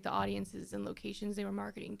not like the audiences and locations they were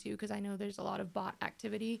marketing to because I know there's a lot of bot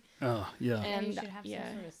activity. Oh, yeah. Yeah, you And, should have yeah.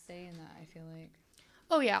 some sort of say in that. I feel like.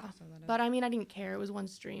 Oh yeah, So that but I mean I didn't care. It was one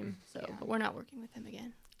stream, so Yeah. but we're not working with them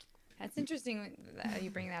again. That's interesting that you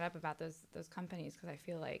bring that up about those companies because I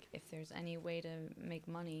feel like if there's any way to make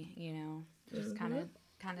money, just kind of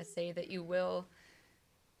say that you will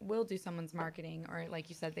do someone's marketing or like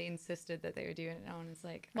you said they insisted that they would do it and it's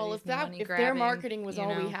like are Well, these if their money-grabbing, marketing was you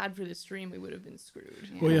all we know? had for the stream, we would have been screwed.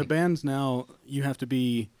 Well, yeah, like, bands now, you have to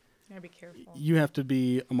be gotta be careful.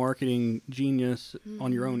 a marketing genius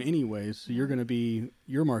on your own anyways. So your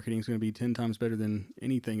marketing is going to be 10 times better than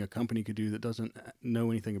anything a company could do that doesn't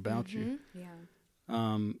know anything about you.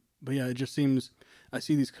 Yeah. But yeah, it just seems, I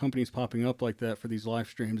see these companies popping up like that for these live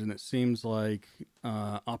streams, and it seems like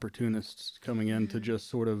opportunists coming in to just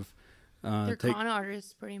sort of They're take con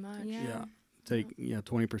artists, pretty much. Yeah.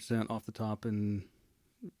 20% off the top and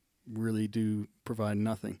really do provide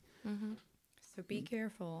nothing. So be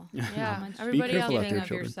careful. Yeah, How much everybody careful out out there, there, of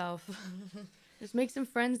children. yourself. just make some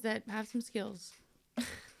friends that have some skills.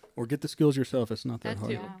 Or get the skills yourself. It's not that That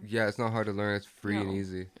hard. too. Yeah. Yeah, it's not hard to learn. It's free and No.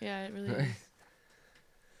 easy. Yeah, it really is.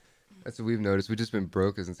 That's what we've noticed. We've just been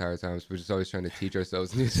broke this entire time. So we're just always trying to teach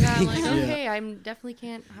ourselves new Yeah, I'm things. like, Yeah. okay, I definitely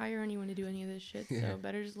can't hire anyone to do any of this shit, Yeah. so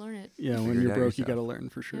better just learn it. Yeah, when Figure it you're out broke, you yourself. got to learn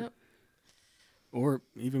for sure. Yep. Or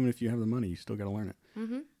even if you have the money, you still got to learn it.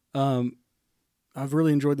 Mm-hmm. I've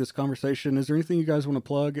really enjoyed this conversation. Is there anything you guys want to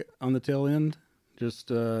plug on the tail end? Just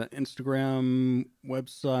Instagram,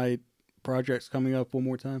 website, projects coming up one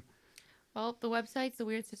more time? Well, the website's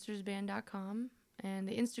theweirdsistersband.com, and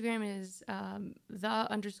the Instagram is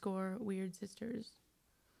 _WeirdSisters.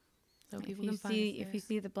 So If people you can find see us if you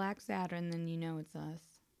see the black Saturn, then you know it's us.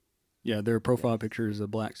 Yeah, their profile picture is a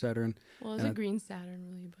black Saturn. Well, it's and a I- green Saturn,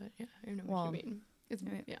 really, but yeah, I know what Well, you mean. It's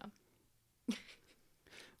yeah.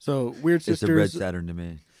 So Weird It's a red Sisters. Saturn to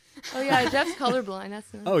me. Oh yeah, Jeff's colorblind. That's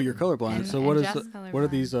Oh, you're colorblind. And- So and what is Jeff's what are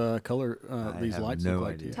colorblind. these color I these have lights no look like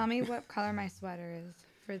to idea. you? Tell me what color my sweater is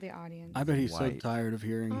for the audience. I bet he's so White. tired of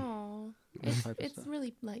hearing. Oh, That it's type of it's stuff.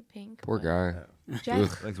 really light pink. Poor but guy.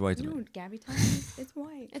 Jeff, Looks white to you know me. what Gabby told me? It's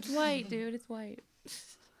white. It's white, dude. It's white.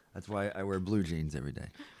 That's why I wear blue jeans every day.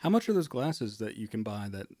 How much are those glasses that you can buy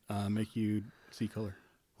that make you see color?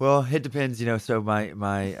 Well, it depends, So my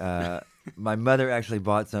my mother actually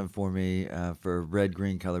bought some for me for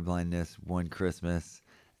red-green color blindness one Christmas,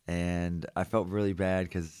 and I felt really bad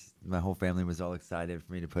because my whole family was all excited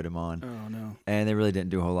for me to put them on, Oh no. and they really didn't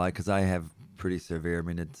do a whole lot because I have pretty severe. I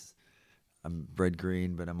mean, I'm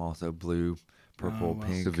red-green, but I'm also blue, purple, Oh, wow.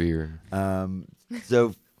 pink. Severe.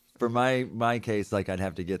 So for my case, like I'd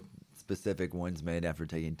have to get specific ones made after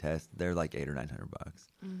taking tests. They're like $800 or $900.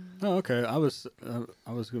 Oh, okay. I was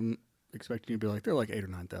expecting you to be like they're like $8,000 or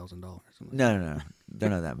 $9,000. No, they're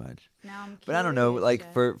not that much. Now I'm But I don't know, curious, like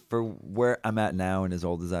Jeff. for where I'm at now and as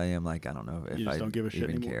old as I am, like I don't know if You just I don't give a shit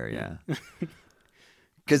even anymore. care. Yeah. Yeah.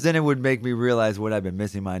 Because then it would make me realize what I've been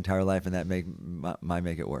missing my entire life, and that might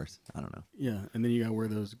make it worse. I don't know. Yeah, and then you gotta wear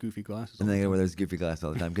those goofy glasses. And all then the they time. wear those goofy glasses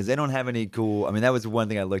all the time because they don't have any cool. I mean, that was one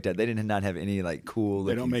thing I looked at. They did not have any like cool.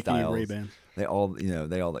 They don't looking make styles. any Ray-Bans. They all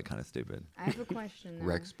look kind of stupid. I have a question. Though.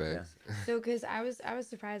 Rec specs. So, because I was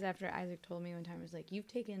surprised after Isaac told me one time, he was like, "You've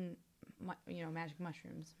taken, magic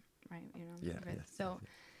mushrooms, right? Yeah, right? yes, So,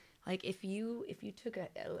 like, if you took a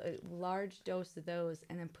large dose of those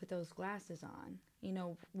and then put those glasses on,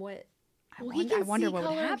 what? I wonder what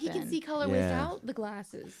would happen. He can see color Yeah. without the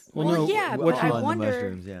glasses. Well, Well, no, yeah, what but you- I on wonder. the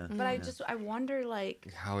mushrooms, yeah. But I wonder,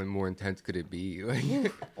 like, How more intense could it be?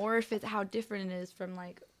 Like, or if it's how different it is from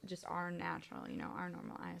like just our natural, our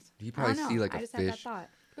normal eyes. You I probably don't see, know. like, I a just had that fish. thought.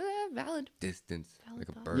 Valid. distance, like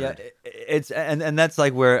a thought. bird. Yeah, it's and that's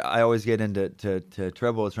like where I always get into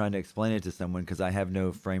trouble trying to explain it to someone because I have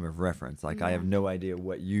no frame of reference. Like I have no idea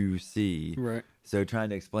what you see. Right. So trying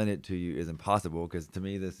to explain it to you is impossible because to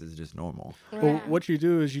me this is just normal. Well, what you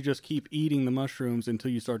do is you just keep eating the mushrooms until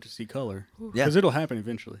you start to see color. Yeah. Because it'll happen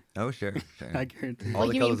eventually. Oh sure. I guarantee. All Like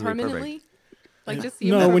the you mean colors will be perfect. permanently? Like just see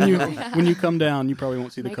No, them when you permanently? when you come down, you probably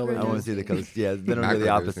won't see the color. I want to see the colors. Yeah, then it'll be the Macro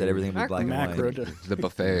opposite. dosing. Everything will be black and Macro white. dose. The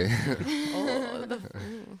buffet. Oh,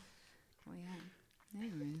 Well, yeah.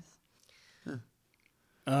 Anyways.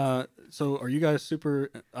 So are you guys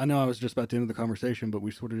super? I know I was just about to end the conversation, but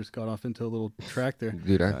we sort of just got off into a little track there.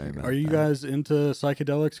 Dude, Sorry about Are you that. guys into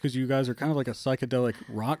psychedelics? Because you guys are kind of like a psychedelic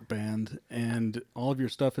rock band, and all of your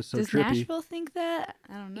stuff is so Does trippy. Nashville think that?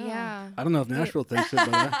 I don't know. yeah. I don't know if Nashville thinks it,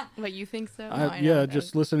 but But you think so? I know,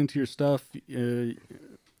 just listening to your stuff.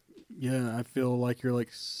 Yeah, I feel like you're like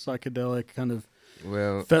psychedelic kind of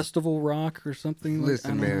well, festival rock or something.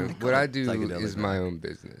 listen, like, I don't man. know. What I do Psychedelic is rock. my own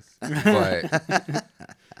business, but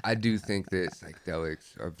I do think that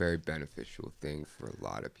psychedelics are a very beneficial thing for a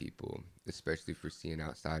lot of people, especially for seeing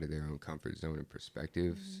outside of their own comfort zone and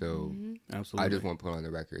perspective. So Absolutely. I just want to put on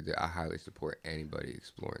the record that I highly support anybody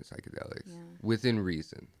exploring psychedelics Yeah. within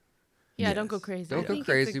reason. Yeah, don't go Yes. crazy. Don't go think it's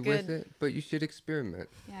a crazy with good- it, but you should experiment.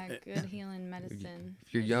 Yeah, good healing medicine.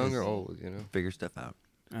 If you're young or old, Figure stuff out.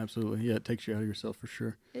 Absolutely. Yeah, it takes you out of yourself for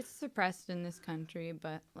sure. It's suppressed in this country,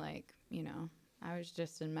 but like, I was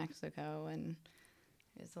just in Mexico and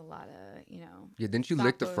it's a lot of, Yeah, didn't you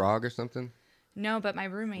lick the Soccer. frog or something? No, but my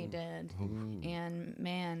roommate did. And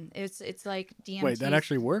man, it's like DMT's. Wait, that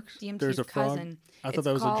actually works? DMT's There's a frog? cousin. I thought It's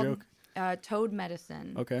that was a called, joke. Toad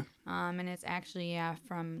medicine. Okay. And it's actually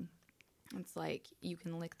it's like you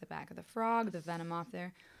can lick the back of the frog, the venom off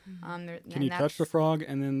there. Can you touch the frog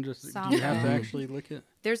and then just do you have to Something. actually lick it?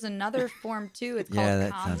 There's another form too. It's Yeah,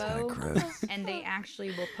 called that sounds kinda combo, gross. and they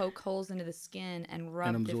actually will poke holes into the skin and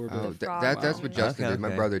rub And the, absorb the it. Oh, frog. that's in what it. Justin Okay, did. My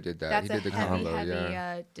okay. brother did that. That's He a did the heavy, combo, heavy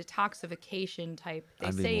yeah. detoxification type. They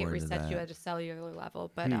I'd be say it more into resets you that. at a cellular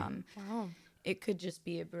level, but Wow. it could just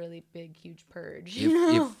be a really big, huge purge.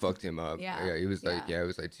 It fucked him up. Yeah, He was like, yeah. it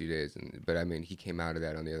was like 2 days, but I mean, he came out of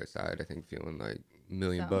that on the other side. I think feeling like $1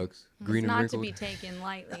 million So, bucks, green it's and not to wrinkled. be taken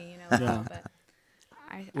lightly, Yeah. But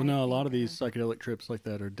Well, no, a lot think, of these psychedelic trips like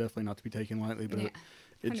that are definitely not to be taken lightly, but Yeah.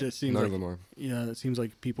 it just seems None like of them are. yeah, it seems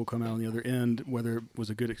like people come out on the other end, whether it was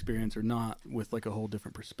a good experience or not, with like a whole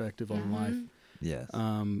different perspective on life. Yes.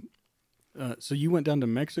 So you went down to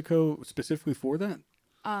Mexico specifically for that?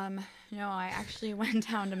 No, I actually went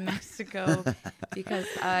down to Mexico because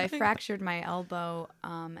I fractured my elbow,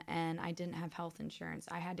 and I didn't have health insurance.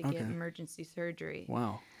 I had to get Okay. emergency surgery.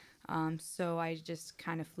 Wow. So I just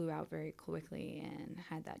kind of flew out very quickly and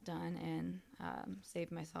had that done and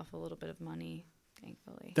saved myself a little bit of money,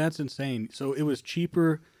 thankfully. That's insane. So it was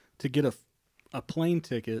cheaper to get a plane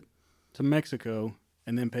ticket to Mexico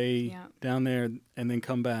and then pay Yeah. down there and then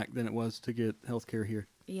come back than it was to get health care here.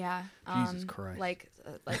 Yeah. Jesus Christ. Like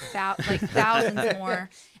thousands more.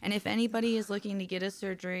 And if anybody is looking to get a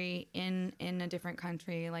surgery in a different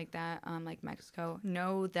country like that, like Mexico,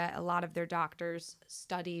 know that a lot of their doctors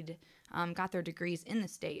studied, got their degrees in the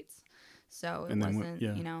States. So it And then wasn't,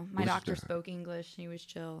 yeah. my What's doctor that? spoke English. He was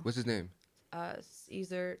chill. What's his name?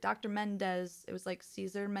 Dr. Mendez. It was like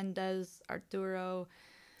Cesar Mendez, Arturo,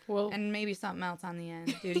 Well, and maybe something else on the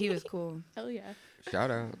end. Dude, he was cool. hell yeah.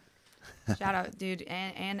 Shout out. Shout out, dude.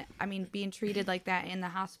 And I mean, being treated like that in the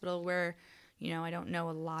hospital where, I don't know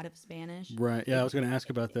a lot of Spanish. Right. Yeah, I was going to ask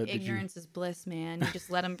about that. Ignorance is bliss, man. You just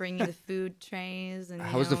let them bring you the food trays and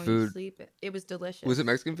How was the you food? sleep. It was delicious. Was it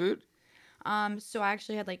Mexican food? So I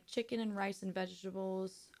actually had like chicken and rice and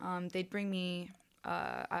vegetables. They'd bring me.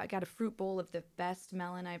 I got a fruit bowl of the best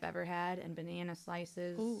melon I've ever had and banana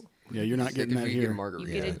slices. Ooh. Yeah, you're not Sick getting if that you get a here. You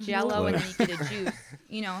margarita. get a Jello and then you get a juice.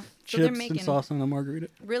 So they're Chips making and sauce on a margarita.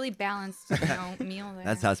 really balanced, meal there.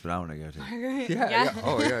 That's the hospital I want to go to. Yeah.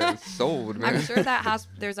 Oh yeah. It's sold, man. I'm sure that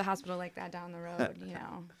there's a hospital like that down the road.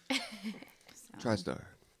 So, TriStar.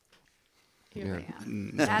 Yeah. Yeah.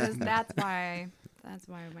 yeah. That's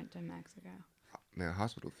why I went to Mexico. Man,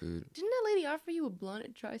 hospital food. Didn't that lady offer you a blunt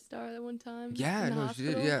at TriStar that one time? Yeah, in the no, she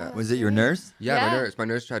did, hospital? yeah. Oh, Was that's it your great. nurse? Yeah, Yeah. my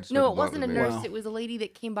nurse tried to smoke No, a it blunt wasn't a with me. nurse. Wow. It was a lady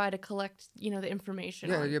that came by to collect, the information.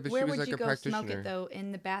 Yeah, on. yeah, but Where she was would like you a go practitioner. smoke it though?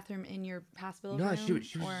 In the bathroom in your hospital No, room? she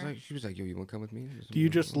was or- like, yo, you want to come with me? Do you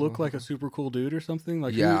just look like a super cool dude or something?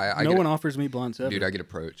 Like, Yeah, I no get one it. offers me blunts ever. Dude, I get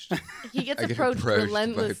approached. He gets I get approached by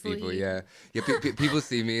relentlessly. people. Yeah. People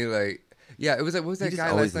see me like. Yeah, it was like, what was He that just guy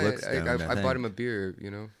always last night? looks Like, stoned, I I bought think. him a beer, you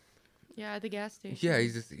know. Yeah, at the gas station. Yeah,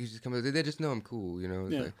 he's just coming. They just know I'm cool, you know.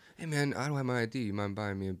 It's Yeah. like, hey man, I don't have my ID. You mind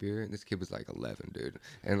buying me a beer? And this kid was like 11, dude.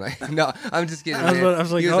 And like, no, I'm just kidding. I was, man. I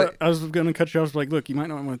was like, He I was gonna cut you off. I was like, look, you might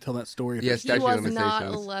not want to tell that story. if Yeah, it's- He statute of was not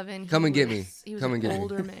limitations. 11. Come He and get me. was- He was Come an and get me.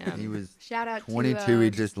 older man. He was Shout out 22. to He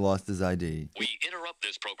just lost his ID. We interrupt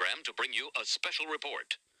this program to bring you a special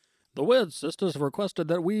report. The Weird Sisters have requested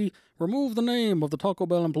that we remove the name of the Taco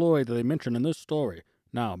Bell employee that they mention in this story.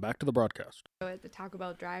 Now, back to the broadcast. at the Taco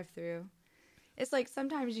Bell drive-through. It's like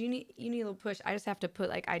sometimes you need a little push. I just have to put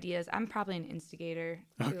like ideas. I'm probably an instigator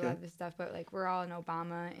to a lot Okay. of this stuff, but like we're all in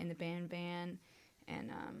Obama in the band, and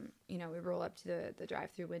we roll up to the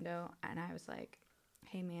drive-through window, and I was like,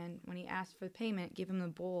 "Hey man, when he asks for payment, give him the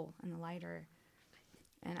bowl and the lighter."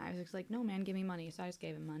 And I was just like, "No man, give me money." So I just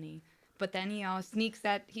gave him money. But then he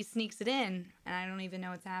sneaks it in, and I don't even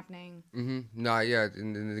know what's happening. Mm-hmm. Nah, yeah.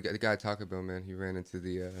 And then the guy at Taco Bell, man, he ran into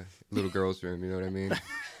the little girl's room. You know what I mean?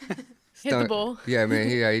 Hit the bowl. Yeah, man.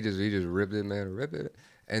 He just ripped it, man. Ripped it.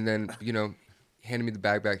 And then handed me the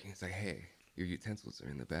bag back. He's like, hey, your utensils are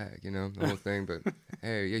in the bag. You know, the whole thing. But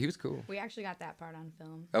hey, yeah, he was cool. We actually got that part on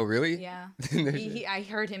film. Oh, really? Yeah. There's- I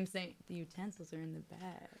heard him say the utensils are in the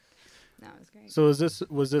bag. No, it was great. So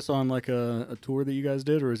was this on like a tour that you guys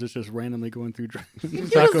did, or is this just randomly going through It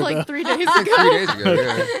was Taco like Bell? 3 days Like ago. 3 days ago.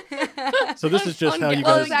 Yeah. So this is just On how you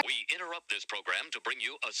gas- guys. Well, We interrupt this program to bring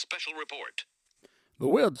you a special report. The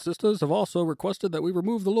Weird Sisters have also requested that we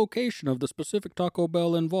remove the location of the specific Taco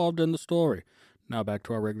Bell involved in the story. Now back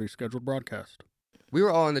to our regularly scheduled broadcast. We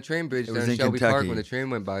were all on the train bridge It was down in in Shelby Park Kentucky. when the train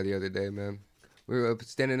went by the other day, man. We were up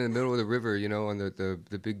standing in the middle of the river, on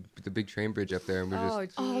the big train bridge up there, and we're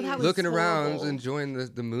just Oh, that was looking around, horrible. enjoying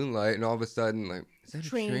the moonlight, and all of a sudden, like, is that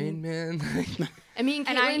Train. a train, man? And me and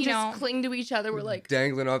And Caitlin I, just cling to each other. We're like,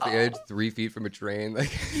 Dangling off the edge 3 feet from a train,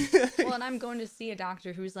 like. Well, and I'm going to see a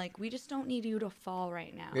doctor who's like, we just don't need you to fall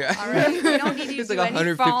right now. Yeah. All right, we don't need you It's to like do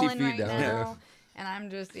any 150 falling feet right down, yeah. now. And I'm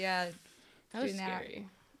just that was doing that. scary.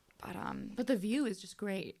 But But the view is just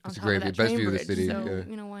great. On It's a top great of that view, best train view of the bridge, city, So,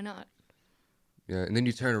 yeah. why not? Yeah, and then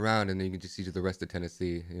you turn around, and then you can just see the rest of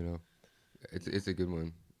Tennessee. It's a good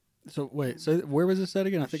one. So wait, so where was this at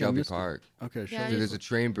again? I think I Shelby missed it. Park. Okay, Yeah, Shelby. So there's a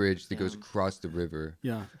train bridge that goes Yeah. across the river.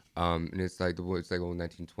 Yeah. And it's like old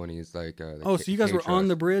 1920. It's like. Oh, so you guys were on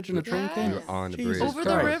the bridge and a train Yeah. came? We were on the Jesus bridge. Over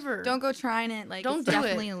Christ. the river. don't go trying it. Like, Don't it's do it.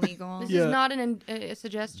 definitely illegal. This Yeah. is not a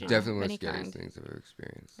suggestion. Definitely of one of any the scariest kind. things I've ever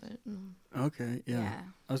experienced. But, no. Okay, yeah. Yeah.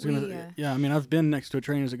 I was We, gonna. Yeah, I mean, I've been next to a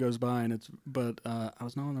train as it goes by, and I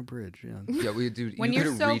was not on a bridge. Yeah. Yeah, we do. When you you're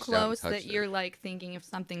couldn't so reach out and close touch that it. you're like thinking if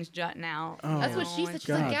something's jutting out. Oh, That's what you she know, said. it's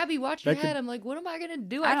She's like, God. Gabby, watch your That could- head. I'm like, what am I gonna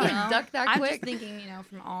do? I I don't can't know. duck that I'm quick. just thinking,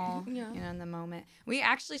 from all, Yeah. in the moment. We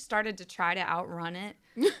actually started to try to outrun it,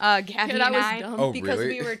 Gabby Yeah, that and was I, dumb. Oh, because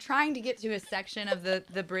really? we were trying to get to a section of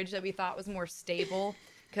the bridge that we thought was more stable,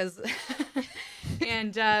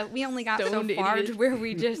 and we only got Stoned so far to idiot. where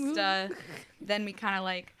we just then we kind of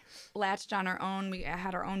like latched on our own. We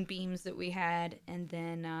had our own beams that we had, and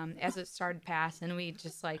then as it started passing, we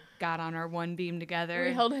just like got on our one beam together.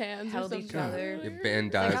 We held hands. held or each something. other. Your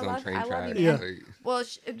band Like, dies I on love- train I love tracks. you, man. Like, Well,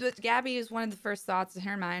 but Gabby is one of the first thoughts in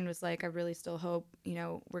her mind was like, I really still hope,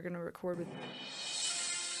 we're going to record with.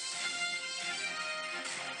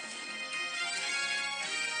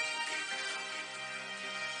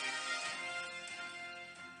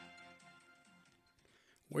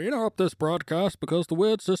 We interrupt this broadcast because the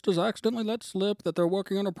Weird Sisters accidentally let slip that they're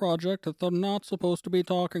working on a project that they're not supposed to be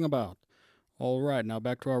talking about. All right, now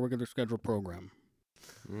back to our regular scheduled program.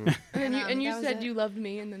 And you, And, you that was said it. you loved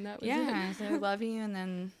me, and then that was Yeah, I it. said I love you, and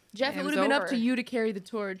then Jeff, it was would have been up over. to you to carry the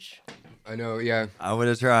torch. I know. Yeah. I would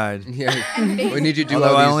have tried. Yeah. We need you to do Although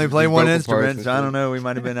all I these only play one vocal instrument, parts and so I shit. don't know. We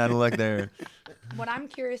might have been out of luck there. What I'm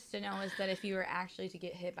curious to know is that if you were actually to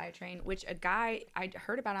get hit by a train, which a guy I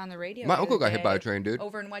heard about on the radio. My the uncle other got hit by a day train, dude.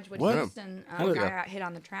 over in Wedgwood, What? Houston. Hell A guy yeah. got hit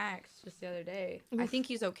on the tracks just the other day. I think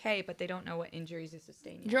he's okay, but they don't know what injuries he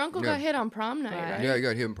sustained. yet. Your uncle Yeah. got hit on prom night, Right. right? Yeah, he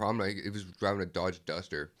got hit in prom night. He was driving a Dodge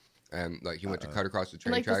Duster, and like he went to cut across the In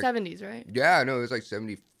train like the track. 70s, right? Yeah, no, it was like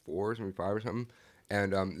 74, 75 or something.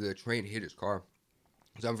 And the train hit his car.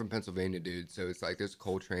 So I'm from Pennsylvania, dude. So it's like there's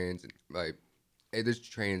coal trains and like there's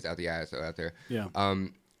trains out the ass out there. Yeah.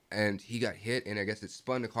 and he got hit, and I guess it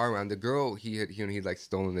spun the car around. The girl he'd like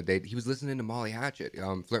stolen the date. He was listening to Molly Hatchet,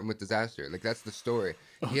 Flirting with Disaster. Like that's the story.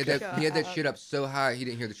 He had that shit up so high he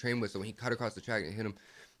didn't hear the train whistle. When he cut across the track and it hit him,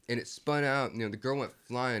 and it spun out. The girl went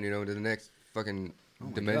flying, to the next fucking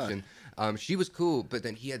dimension. She was cool, but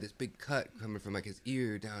then he had this big cut coming from like his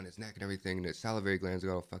ear down his neck and everything, and his salivary glands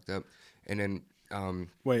got all fucked up. And then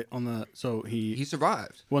Wait, so he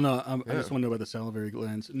survived. Well, no, I just want to know about the salivary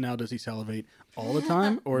glands. Now, does he salivate all the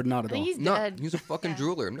time or not at I all? think he's No, dead. he's a fucking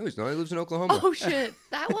drooler. No, he's not. He lives in Oklahoma. Oh shit,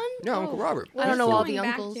 that one? Yeah, Uncle Robert. I don't know all the Going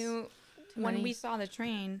back uncles. to Too when many. we saw the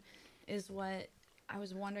train, is what I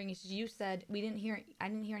was wondering. Is you said I didn't hear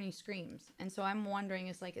any screams, and so I'm wondering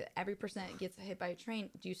is like every person that gets hit by a train,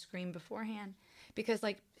 do you scream beforehand? Because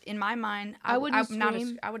like in my mind, I wouldn't I'm not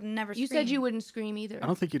scream. I would never. You scream. said you wouldn't scream either. I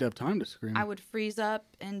don't think you'd have time to scream. I would freeze up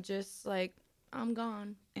and just like I'm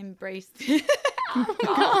gone. embrace. I'm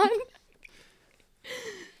gone.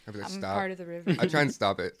 I'd be like, I'm stop. part of the river. I try and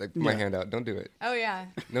stop it. Like, put my Yeah. hand out. Don't do it. Oh yeah,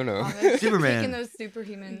 No. Superman. taking those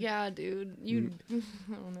superhuman. Yeah, dude. You. I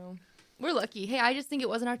don't know. We're lucky. Hey, I just think it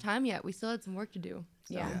wasn't our time yet. We still had some work to do.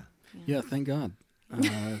 So. Yeah. Yeah, thank God.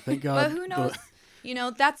 Thank God. But who knows?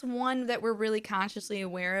 That's one that we're really consciously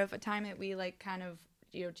aware of. A time that we like kind of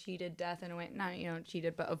cheated death in a way. Not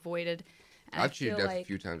cheated, but avoided. And I've I cheated feel death a like,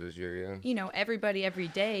 few times this year, yeah. Everybody every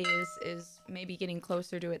day is maybe getting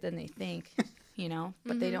closer to it than they think.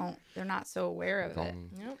 But they don't. They're not so aware of it.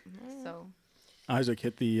 Yep. So Isaac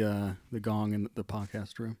hit the gong in the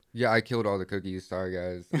podcast room. Yeah, I killed all the cookies. Sorry,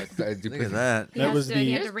 guys. I do Look at that. he That has was to, the-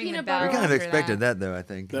 he had to There's ring the peanut bell. butter. We kind of after expected that, though, I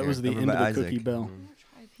think. That was the over end by of the Isaac. cookie bell. I'm gonna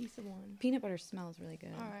try a piece of one. Peanut butter smells really good.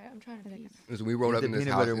 All right, I'm trying to piece. So we rolled Get up the in this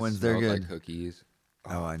peanut house. butter It ones, they're smelled like good. cookies.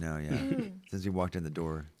 Oh, I know, yeah. Since you walked in the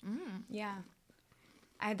door. Yeah.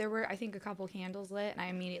 There were, I think, a couple candles lit, and I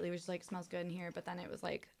immediately was like, smells good in here. But then it was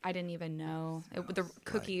like, I didn't even know. The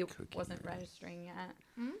cookie cookie, wasn't registering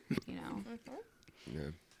yet. Yeah.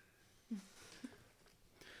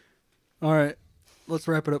 All right, let's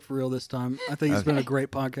wrap it up for real this time. I think it's been a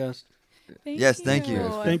great podcast. Yes, thank you.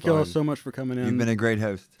 It's Thank you all fun. so much for coming in. You've been a great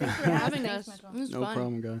host. For having Thanks, us. Michael. It was No fun.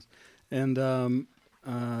 problem, guys. And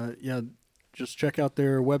yeah, just check out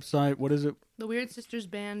their website. What is it?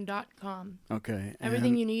 TheWeirdSistersBand.com. Okay.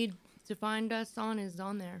 Everything and, you need to find us on is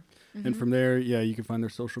on there. And from there, yeah, you can find their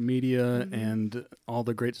social media and all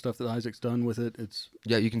the great stuff that Isaac's done with it. It's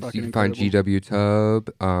Yeah, you can Fucking find incredible. GW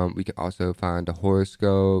Tub. We can also find a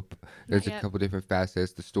horoscope. There's Not a yet. couple different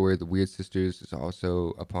facets. The story of the Weird Sisters is also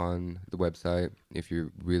upon the website. If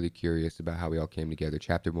you're really curious about how we all came together,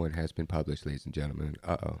 Chapter 1 has been published, ladies and gentlemen.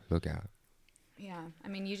 Look out. Yeah. I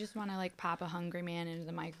mean, you just want to like pop a Hungry Man into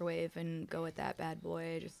the microwave and go with that bad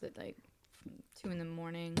boy just at like 2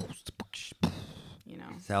 a.m.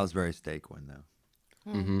 Salisbury steak one,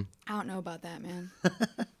 though. Mm-hmm. I don't know about that, man.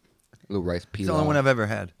 Little rice It's the only one pilaf. I've ever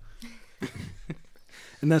had.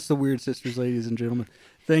 and that's the Weird Sisters, ladies and gentlemen.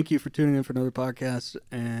 Thank you for tuning in for another podcast,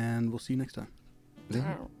 and we'll see you next time.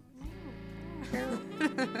 Yeah.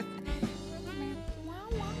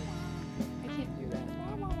 I can't do that.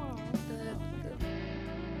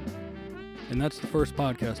 And that's the first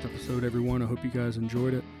podcast episode, everyone. I hope you guys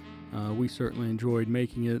enjoyed it. We certainly enjoyed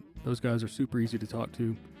making it. Those guys are super easy to talk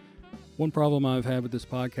to. One problem I've had with this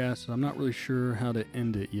podcast is I'm not really sure how to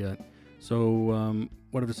end it yet. So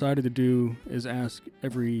what I've decided to do is ask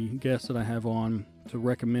every guest that I have on to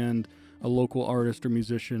recommend a local artist or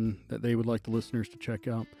musician that they would like the listeners to check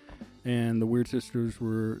out. And the Weird Sisters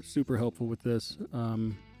were super helpful with this.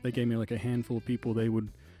 They gave me like a handful of people they would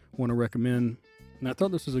want to recommend. And I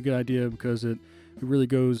thought this was a good idea because it really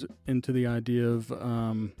goes into the idea of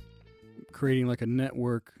creating like a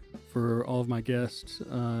network for all of my guests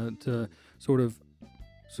to sort of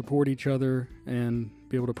support each other and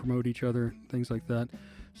be able to promote each other, things like that.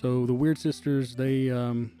 So the Weird Sisters, they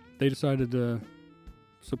decided to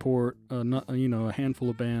support a handful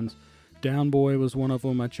of bands. Down Boy was one of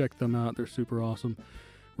them. I checked them out. They're super awesome,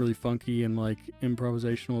 really funky and like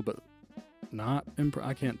improvisational, but not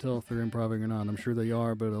I can't tell if they're improvising or not. I'm sure they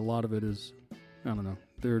are, but a lot of it is, I don't know.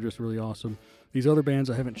 They're just really awesome. These other bands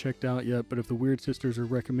I haven't checked out yet, but if the Weird Sisters are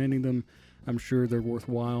recommending them, I'm sure they're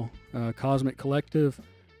worthwhile. Cosmic Collective,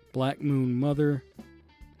 Black Moon Mother,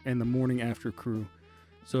 and the Morning After Crew.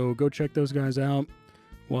 So go check those guys out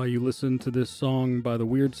while you listen to this song by the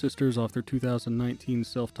Weird Sisters off their 2019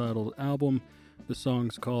 self-titled album. The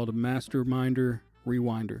song's called Masterminder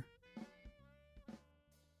Rewinder.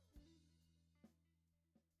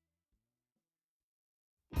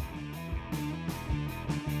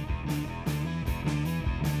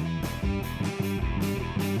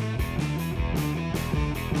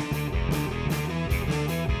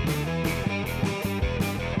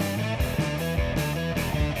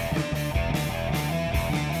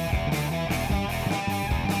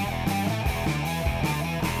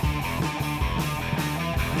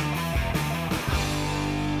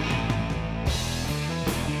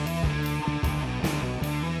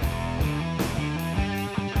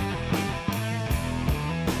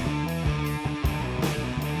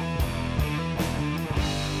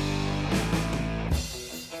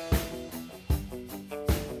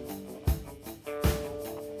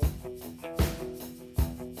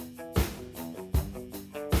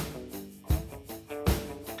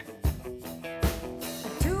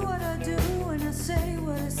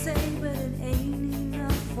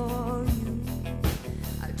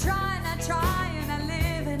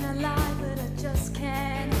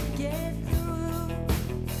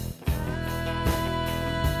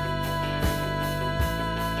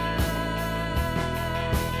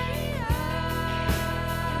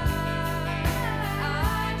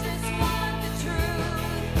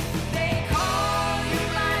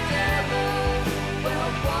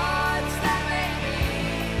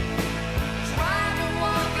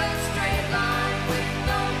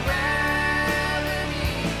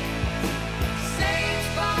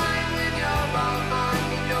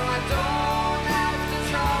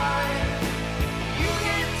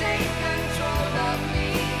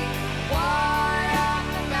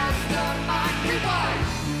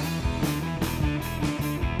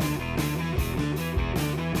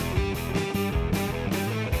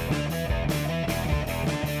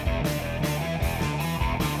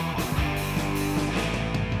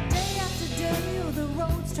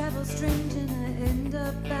 so strange and I end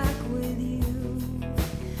up back with you.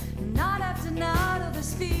 Night after night of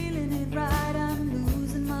this feeling it right